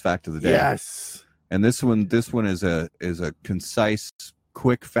useless fact of the day. Yes. And this one is a concise,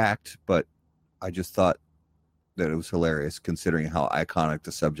 quick fact, but I just thought that it was hilarious considering how iconic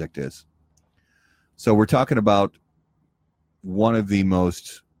the subject is. So we're talking about one of the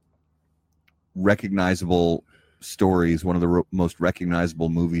most recognizable stories, one of the most recognizable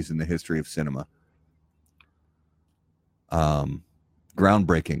movies in the history of cinema.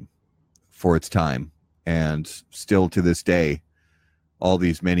 Groundbreaking for its time, and still to this day, all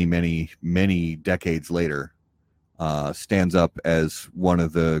these many, many, many decades later, stands up as one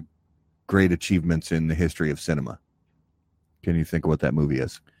of the great achievements in the history of cinema. Can you think of what that movie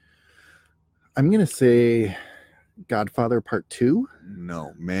is? I'm going to say Godfather Part 2.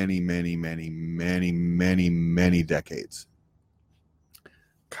 No, many, many, many, many, many, many decades.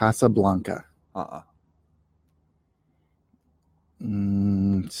 Casablanca.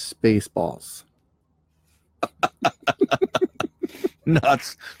 Spaceballs. Not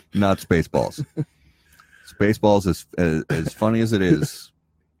Spaceballs. Spaceballs is as funny as it is.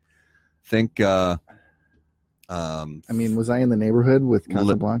 Think I mean, was I in the neighborhood with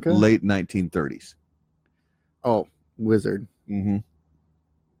Casablanca? Late 1930s. Oh, Wizard. Mm-hmm.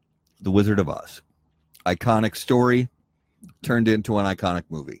 The Wizard of Oz. Iconic story turned into an iconic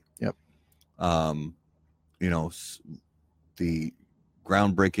movie. Yep. The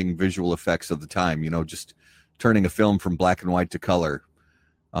groundbreaking visual effects of the time, just turning a film from black and white to color,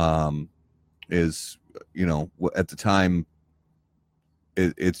 is, at the time,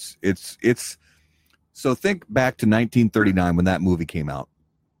 it's so think back to 1939 when that movie came out.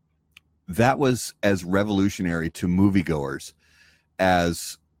 That was as revolutionary to moviegoers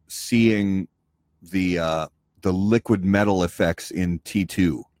as seeing the liquid metal effects in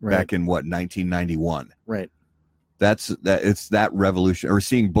T2 back in 1991. Right. It's that revolution, or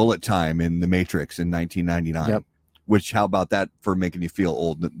seeing bullet time in The Matrix in 1999. Yep. Which, how about that for making you feel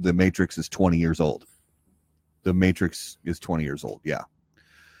old? The Matrix is 20 years old. The Matrix is 20 years old. Yeah.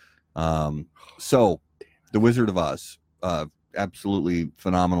 So The Wizard of Oz, absolutely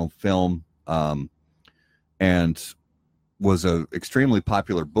phenomenal film, and was a extremely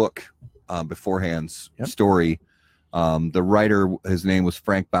popular book beforehand's story. The writer, his name was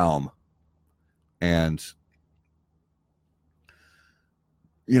Frank Baum, and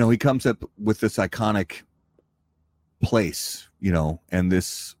he comes up with this iconic place, and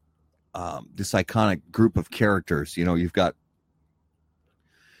this iconic group of characters. You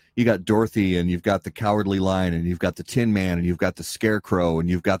got Dorothy, and you've got the Cowardly Lion, and you've got the Tin Man, and you've got the Scarecrow, and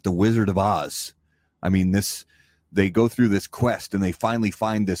you've got the Wizard of Oz. I mean, they go through this quest, and they finally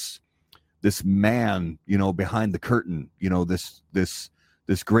find this man, behind the curtain, this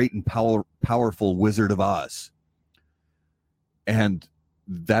great and powerful Wizard of Oz. And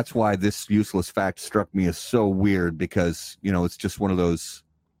that's why this useless fact struck me as so weird, because, it's just one of those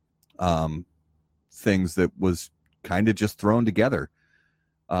things that was kind of just thrown together.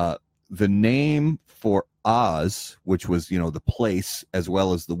 The name for Oz, which was, the place as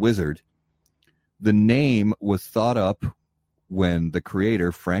well as the wizard, the name was thought up when the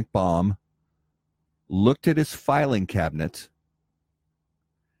creator, Frank Baum, looked at his filing cabinet,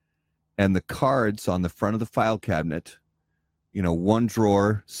 and the cards on the front of the file cabinet one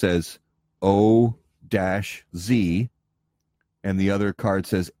drawer says O-Z and the other card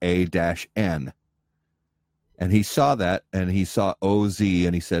says A-N. And he saw that, and he saw O-Z,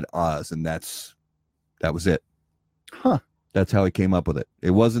 and he said Oz, and that was it. Huh. That's how he came up with it. It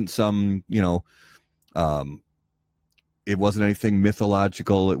wasn't some, it wasn't anything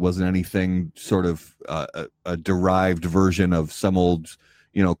mythological. It wasn't anything sort of a derived version of some old,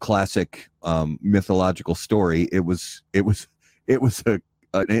 classic mythological story. It was an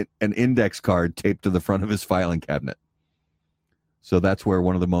index card taped to the front of his filing cabinet. So that's where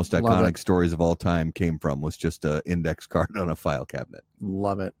one of the most iconic stories of all time came from, was just an index card on a file cabinet.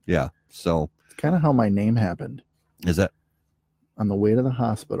 Love it. Yeah. So it's kind of how my name happened. Is that? On the way to the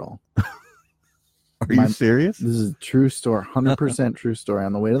hospital. Are you serious? This is a true story, 100% true story.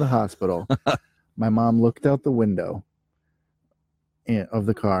 On the way to the hospital, my mom looked out the window of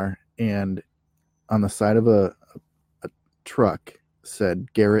the car, and on the side of a truck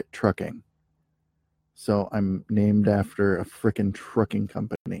said Garrett Trucking. So I'm named after a frickin' trucking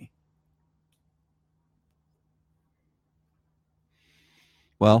company.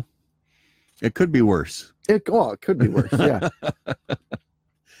 Well, it could be worse. It could be worse, yeah.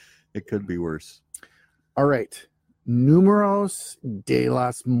 It could be worse. All right. Números de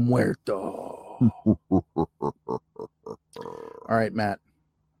los Muertos. All right, Matt.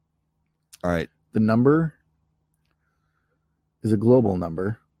 All right. The number is a global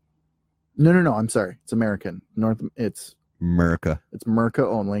number. No. I'm sorry. It's American. It's America. It's America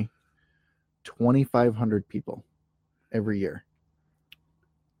only. 2,500 people every year.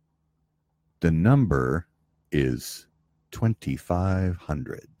 The number is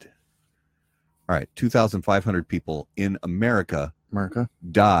 2,500. All right. 2,500 people in America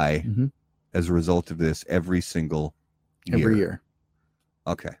die as a result of this every single year. Every year.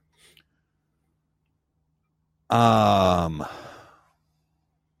 Okay.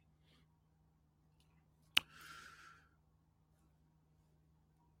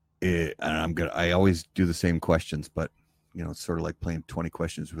 I always do the same questions, but it's sort of like playing 20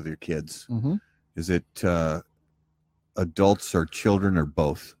 questions with your kids. Mm-hmm. Is it adults or children or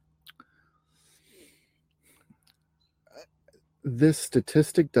both? This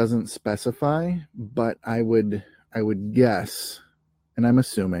statistic doesn't specify, but I would guess, and I'm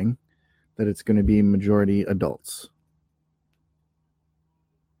assuming that it's going to be majority adults.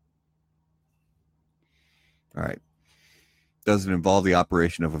 All right. Does it involve the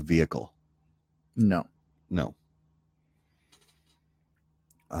operation of a vehicle? No.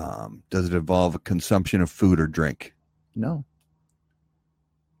 Does it involve a consumption of food or drink? No.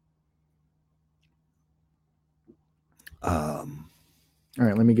 All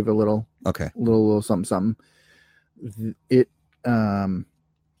right, let me give a little. Okay. Little something.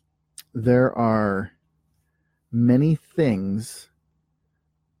 There are many things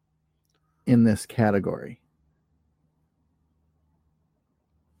in this category.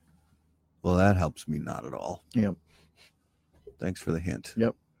 Well, that helps me not at all. Yep. Thanks for the hint.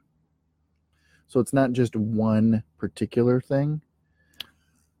 Yep. So it's not just one particular thing.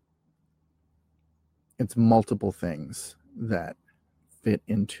 It's multiple things that fit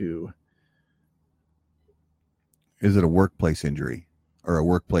into. Is it a workplace injury or a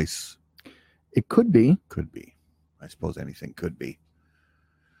workplace? It could be. Could be. I suppose anything could be.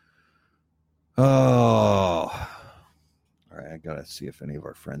 Oh. All right, I got to see if any of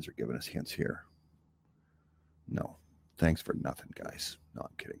our friends are giving us hints here. No. Thanks for nothing, guys. No, I'm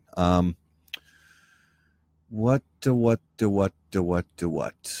kidding. What?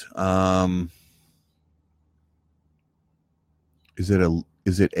 Is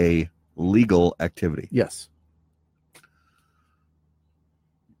it a legal activity? Yes.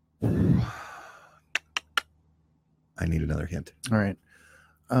 I need another hint. All right.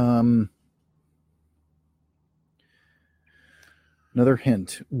 Another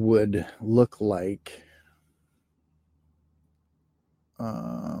hint would look like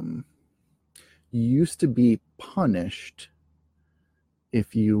you used to be punished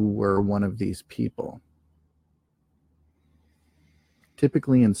if you were one of these people.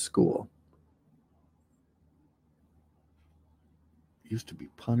 Typically in school. Used to be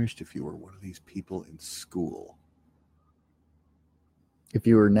punished if you were one of these people in school. If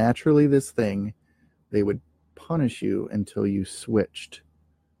you were naturally this thing, they would punish you until you switched.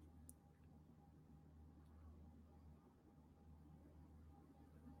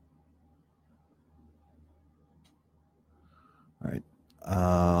 All right.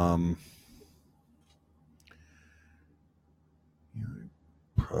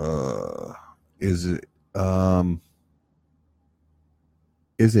 Is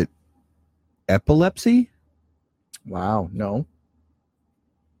it epilepsy? Wow. No.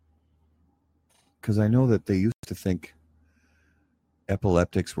 Because I know that they used to think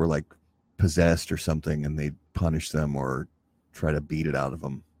epileptics were like possessed or something, and they'd punish them or try to beat it out of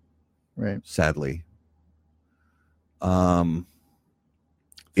them. Right. Sadly. Think-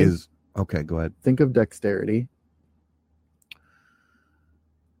 Okay, go ahead. Think of dexterity.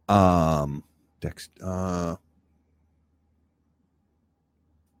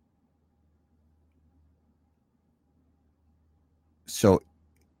 So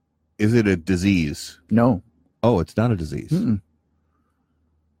is it a disease? No. Oh, it's not a disease. Mm-mm.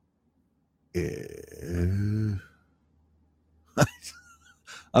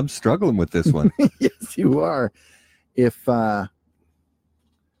 I'm struggling with this one. Yes, you are. If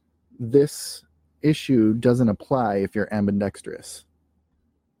this issue doesn't apply if you're ambidextrous.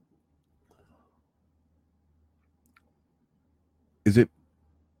 Is it?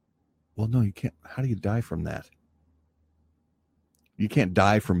 Well, no, you can't. How do you die from that? You can't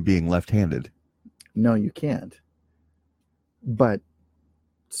die from being left-handed. No, you can't. But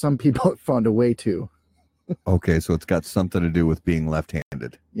some people have found a way to. Okay, so it's got something to do with being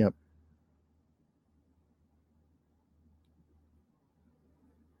left-handed. Yep.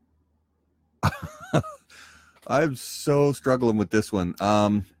 I'm so struggling with this one.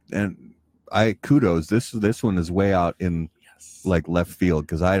 And I kudos. This one is way out in like left field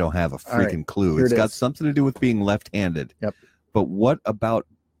because I don't have a freaking clue. Here It's it got is. something to do with being left-handed. Yep. But what about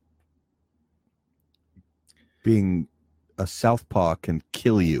being a southpaw can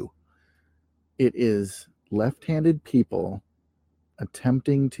kill you? It is left-handed people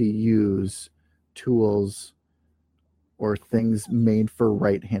attempting to use tools or things made for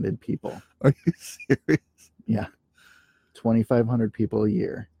right-handed people. Are you serious? Yeah. 2,500 people a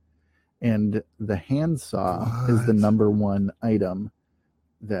year. And the handsaw is the What? number one item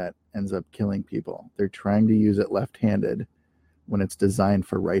that ends up killing people. They're trying to use it left-handed when it's designed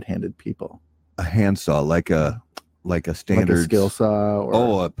for right-handed people. A handsaw, like a standard Like a skill saw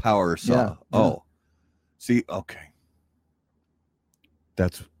or a power saw. Yeah, yeah. Oh, see, okay,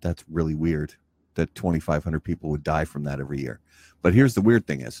 that's really weird that 2,500 people would die from that every year. But here's the weird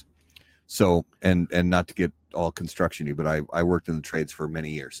thing is, so and not to get all construction-y, but I worked in the trades for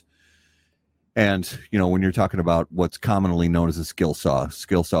many years. And, you know, when you're talking about what's commonly known as a skill saw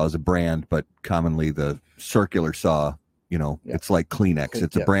is a brand, but commonly the circular saw, you know, Yeah. it's like Kleenex.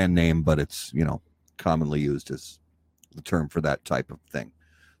 It's a Yeah. brand name, but it's, you know, commonly used as the term for that type of thing.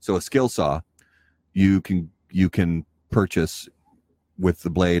 So a skill saw, you can purchase with the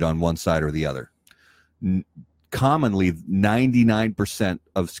blade on one side or the other. Commonly, 99%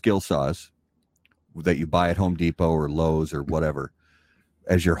 of skill saws that you buy at Home Depot or Lowe's or whatever,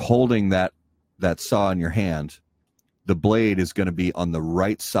 as you're holding that saw in your hand, the blade is going to be on the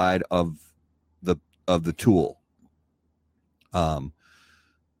right side of the tool. And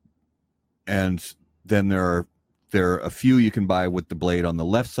then there are a few you can buy with the blade on the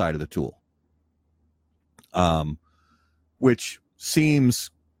left side of the tool. Which seems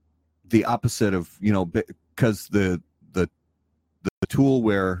the opposite of, you know, because the tool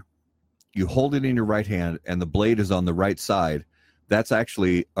where you hold it in your right hand and the blade is on the right side, that's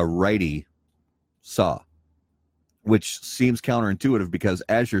actually a righty saw, which seems counterintuitive because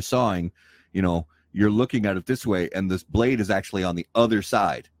as you're sawing, you know, you're looking at it this way and this blade is actually on the other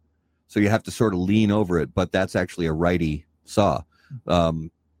side. So you have to sort of lean over it, but that's actually a righty saw. I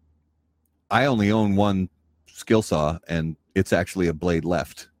only own one skill saw and it's actually a blade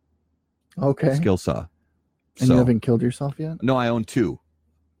left Okay. skill saw. And you haven't killed yourself yet? No, I own two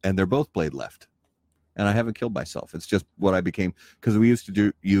and they're both blade left. And I haven't killed myself. It's just what I became, because we used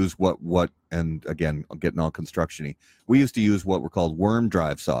to use what, and again, I'm getting all construction-y. We used to use what were called worm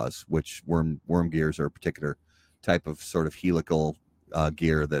drive saws, which worm gears are a particular type of sort of helical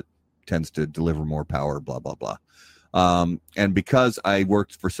gear that tends to deliver more power, blah, blah, blah. And because I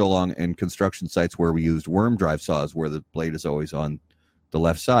worked for so long in construction sites where we used worm drive saws, where the blade is always on the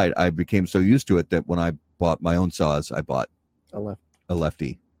left side, I became so used to it that when I bought my own saws, I bought a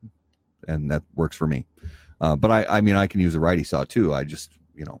lefty. And that works for me. But I mean, I can use a righty saw too. I just,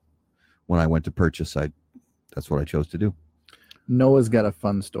 you know, when I went to purchase, that's what I chose to do. Noah's got a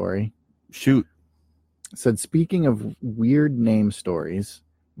fun story. Shoot. Said, speaking of weird name stories,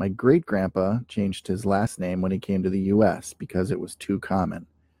 my great grandpa changed his last name when he came to the U.S. because it was too common.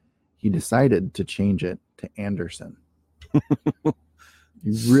 He decided to change it to Anderson. He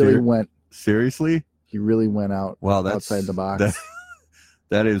really went. Seriously? He really went out. Wow, that's outside the box.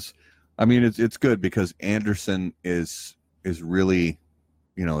 That is. I mean, it's good because Anderson is really,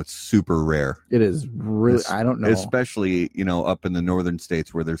 you know, it's super rare. It is really. I don't know. Especially, you know, up in the northern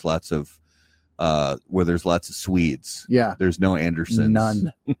states where there's lots of where there's lots of Swedes. Yeah. There's no Andersons.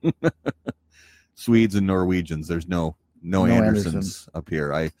 None. Swedes and Norwegians. There's no Andersons up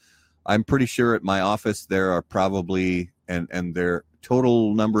here. I'm pretty sure at my office there are probably and their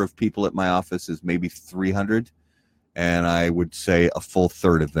total number of people at my office is maybe 300, and I would say a full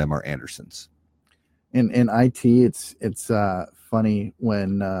third of them are Andersons. In IT, it's funny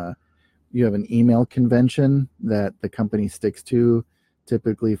when you have an email convention that the company sticks to,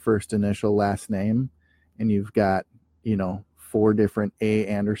 typically first initial, last name, and you've got 4 different A.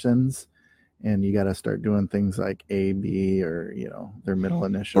 Andersons. And you got to start doing things like A, B, or their middle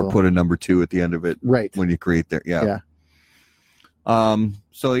initial, or put a number 2 at the end of it, right? When you create their yeah.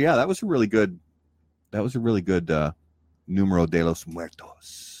 So yeah, that was a really good Numero de los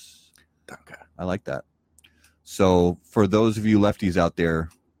Muertos. Danke. I like that. So for those of you lefties out there,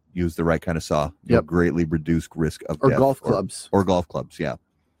 use the right kind of saw. You'll greatly reduce risk of or death. Golf clubs. Or golf clubs. Yeah.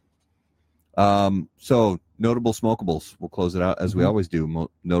 So notable smokables. We'll close it out as we always do.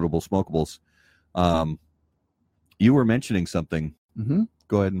 Notable smokables. You were mentioning something.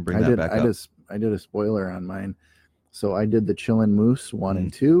 Go ahead and bring that back up. I did a spoiler on mine. So I did the Chillin' Moose 1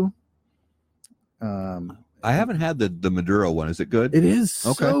 and 2. I haven't had the Maduro one. Is it good? It is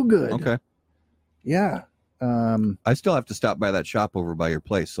so good. Okay. Yeah. I still have to stop by that shop over by your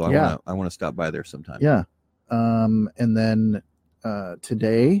place, so I want to stop by there sometime. Yeah. And then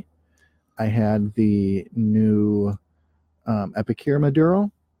today I had the new Epicure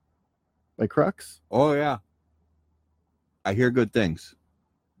Maduro by Crux. Oh yeah. I hear good things.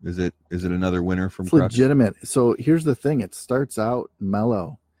 Is it another winner from It's Crux? legitimate. So here's the thing. It starts out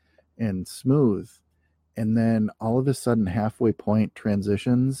mellow and smooth, and then all of a sudden halfway point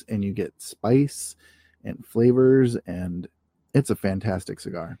transitions and you get spice and flavors, and it's a fantastic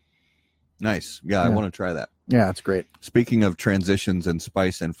cigar. Nice. Yeah, I want to try that. Yeah, it's great. Speaking of transitions and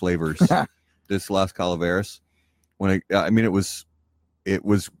spice and flavors, this Las Calaveras, it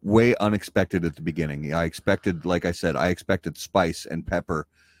was way unexpected at the beginning. I expected, like I said, spice and pepper.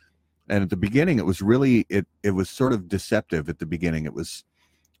 And at the beginning, it was really, it was sort of deceptive at the beginning. It was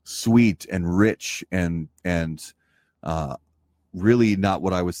sweet and rich and really not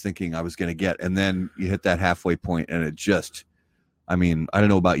what I was thinking I was going to get. And then you hit that halfway point and it just, I don't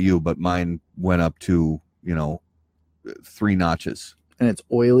know about you, but mine went up to, 3 notches. And it's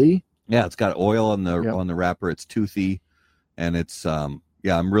oily. Yeah, it's got oil on the wrapper. It's toothy. And it's, I'm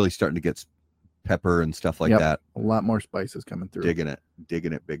really starting to get pepper and stuff like that. A lot more spices coming through. Digging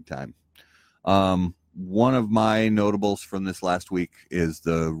it big time. One of my notables from this last week is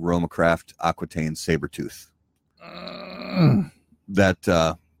the Roma Craft Aquitaine Sabertooth.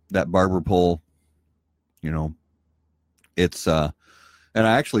 That barber pole, it's, and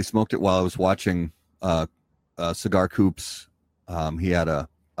I actually smoked it while I was watching Cigar Coops. He had a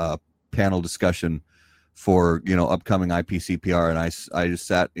panel discussion for upcoming IPCPR, and I just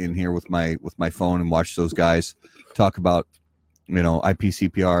sat in here with my phone and watched those guys talk about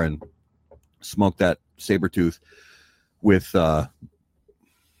IPCPR and smoke that Sabertooth with I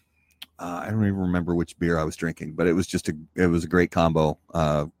don't even remember which beer I was drinking, but it was a great combo.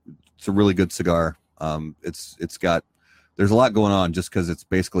 It's a really good cigar. There's a lot going on just because it's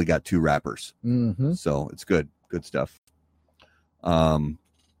basically got 2 wrappers, so it's good stuff. And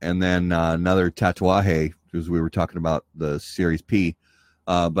then another Tatuaje, because we were talking about the Series P,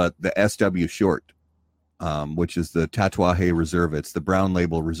 but the SW Short, which is the Tatuaje Reserva. It's the brown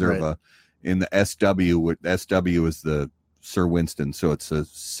label Reserva. Right. In the SW is the Sir Winston, so it's a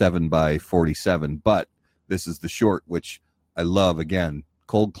 7x47. But this is the short, which I love. Again,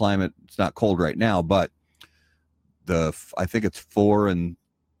 cold climate. It's not cold right now, but I think it's 4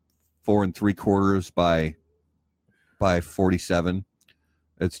 3/4 by 47.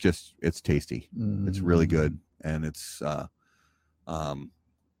 It's tasty. It's really good, and it's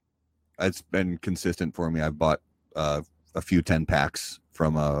been consistent for me. I've bought a few 10 packs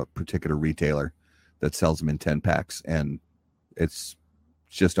from a particular retailer that sells them in 10 packs, and it's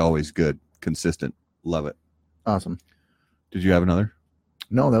just always good, consistent. Love it. Awesome. Did you have another?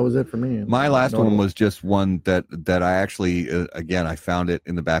 No, that was it for me. My last one was just one that I actually again, I found it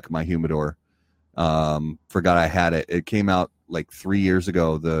in the back of my humidor. Forgot I had it. It came out like 3 years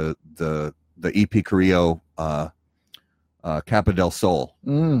ago. The EP Carrillo Capa del Sol.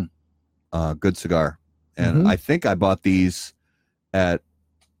 Good cigar. And I think I bought these at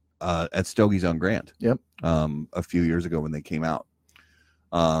Stogie's on Grand. Yep. A few years ago when they came out.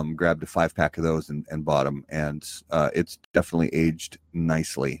 Grabbed a 5-pack of those and bought them, and it's definitely aged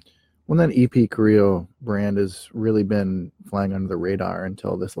nicely. Well, that EP Carrillo brand has really been flying under the radar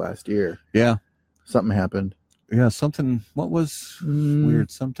until this last year. Yeah. Something happened. Yeah, something. What was weird?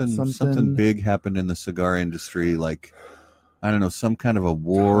 Something big happened in the cigar industry. Like, I don't know, some kind of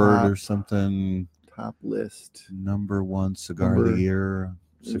award or something. Top list. #1 cigar of the year.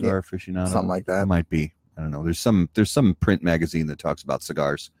 Cigar aficionado. Something like that. It might be. I don't know. There's some print magazine that talks about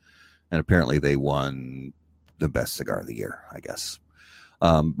cigars, and apparently they won the best cigar of the year, I guess.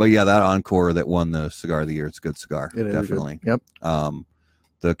 But yeah, that Encore that won the cigar of the year, it's a good cigar. It definitely. Is good. Yep.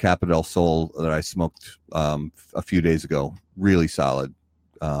 The Capa del Sol that I smoked a few days ago, really solid.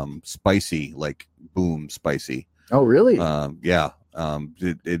 Spicy, like boom, spicy. Oh, really? Yeah.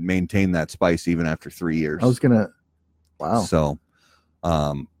 It maintained that spice even after 3 years. I was gonna. Wow. So,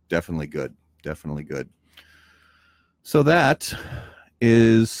 definitely good. Definitely good. So that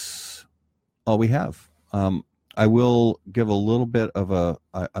is all we have. I will give a little bit of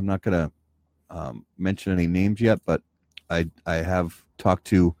I'm not going to mention any names yet, but I have talked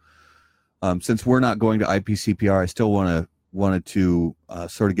to, since we're not going to IPCPR, I still wanted to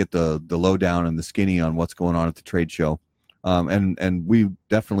sort of get the lowdown and the skinny on what's going on at the trade show. And we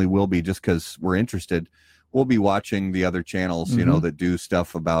definitely will be, just because we're interested. We'll be watching the other channels, you know, that do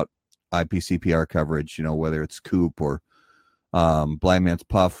stuff about IPCPR coverage, you know, whether it's Coop or Blind Man's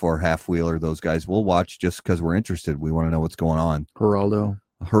Puff or Half Wheeler, those guys. We'll watch just because we're interested. We want to know what's going on.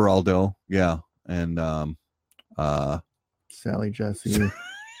 Geraldo, yeah. And Sally Jesse.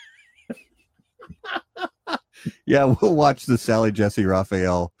 Yeah, we'll watch the Sally Jesse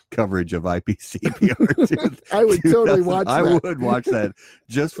Raphael coverage of IPCPR. I would totally watch that. I would watch that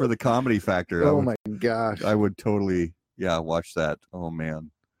just for the comedy factor. Oh my gosh. I would totally, watch that. Oh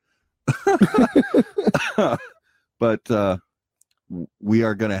man. But we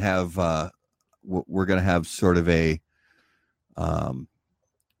are going to have, we're going to have sort of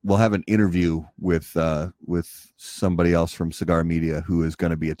we'll have an interview with somebody else from Cigar Media who is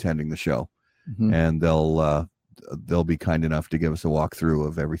going to be attending the show. And they'll be kind enough to give us a walkthrough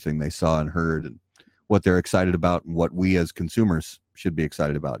of everything they saw and heard and what they're excited about and what we as consumers should be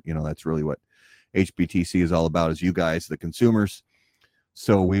excited about. You know, that's really what HBTC is all about, is you guys, the consumers.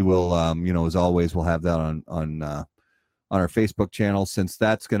 So we will, as always, we'll have that on our Facebook channel, since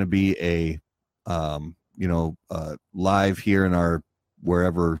that's going to be a live here in our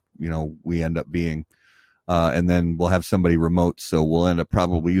wherever we end up being. And then we'll have somebody remote, so we'll end up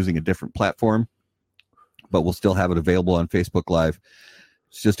probably using a different platform, but we'll still have it available on Facebook Live.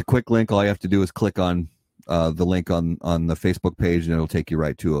 It's just a quick link. All you have to do is click on the link on the Facebook page, and it'll take you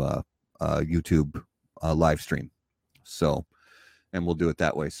right to a YouTube live stream. So, and we'll do it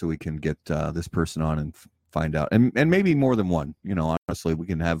that way so we can get this person on and find out, and maybe more than one. Honestly, we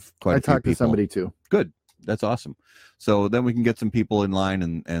can have quite a few people. I talked to somebody too. Good, that's awesome. So then we can get some people in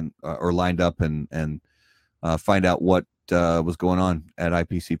line and or lined up and find out what was going on at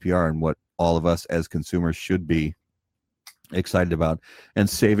IPCPR and what all of us as consumers should be excited about and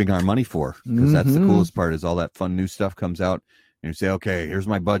saving our money for, because that's the coolest part, is all that fun new stuff comes out and you say, okay, here's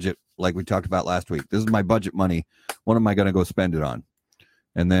my budget, like we talked about last week. This is my budget money. What am I going to go spend it on?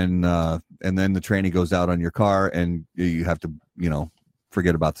 And then the training goes out on your car and you have to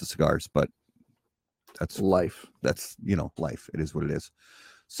forget about the cigars. But that's life. That's life. It is what it is.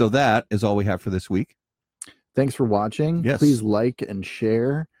 So that is all we have for this week. Thanks for watching. Yes. Please like and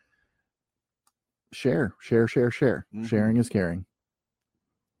share. Share. Sharing is caring.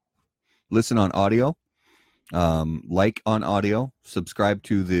 Listen on audio. Like on audio. Subscribe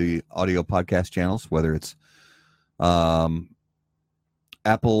to the audio podcast channels, whether it's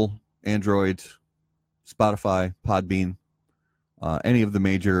Apple, Android, Spotify, Podbean, any of the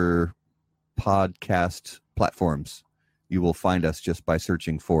major podcast platforms. You will find us just by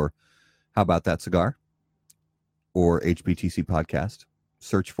searching for How About That Cigar or HBTC Podcast.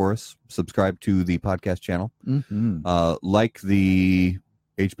 Search for us, subscribe to the podcast channel, like the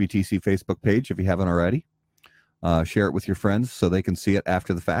HBTC Facebook page if you haven't already. Share it with your friends so they can see it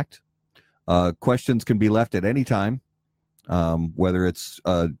after the fact. Questions can be left at any time, whether it's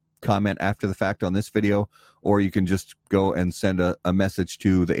a comment after the fact on this video, or you can just go and send a message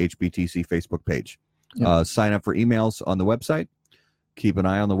to the HBTC Facebook page. Sign up for emails on the website. Keep an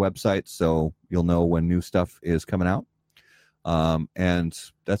eye on the website so you'll know when new stuff is coming out. And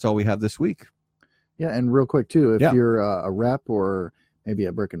that's all we have this week. Yeah, and real quick too, if you're a rep or maybe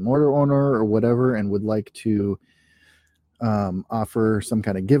a brick and mortar owner or whatever and would like to offer some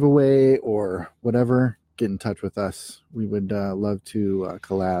kind of giveaway or whatever, get in touch with us. We would love to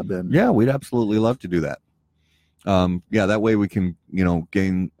collab. And we'd absolutely love to do that. That way we can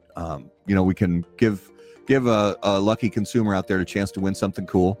gain we can give a lucky consumer out there a chance to win something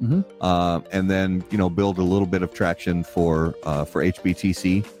cool, and then build a little bit of traction for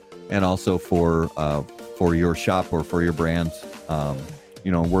HBTC and also for for your shop or for your brand,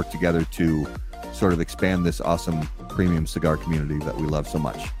 work together to sort of expand this awesome premium cigar community that we love so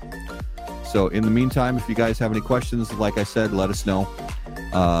much. So in the meantime, if you guys have any questions, like I said, let us know.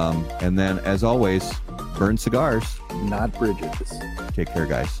 And then, as always, burn cigars, not bridges. Take care,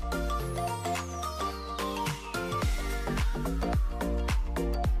 guys.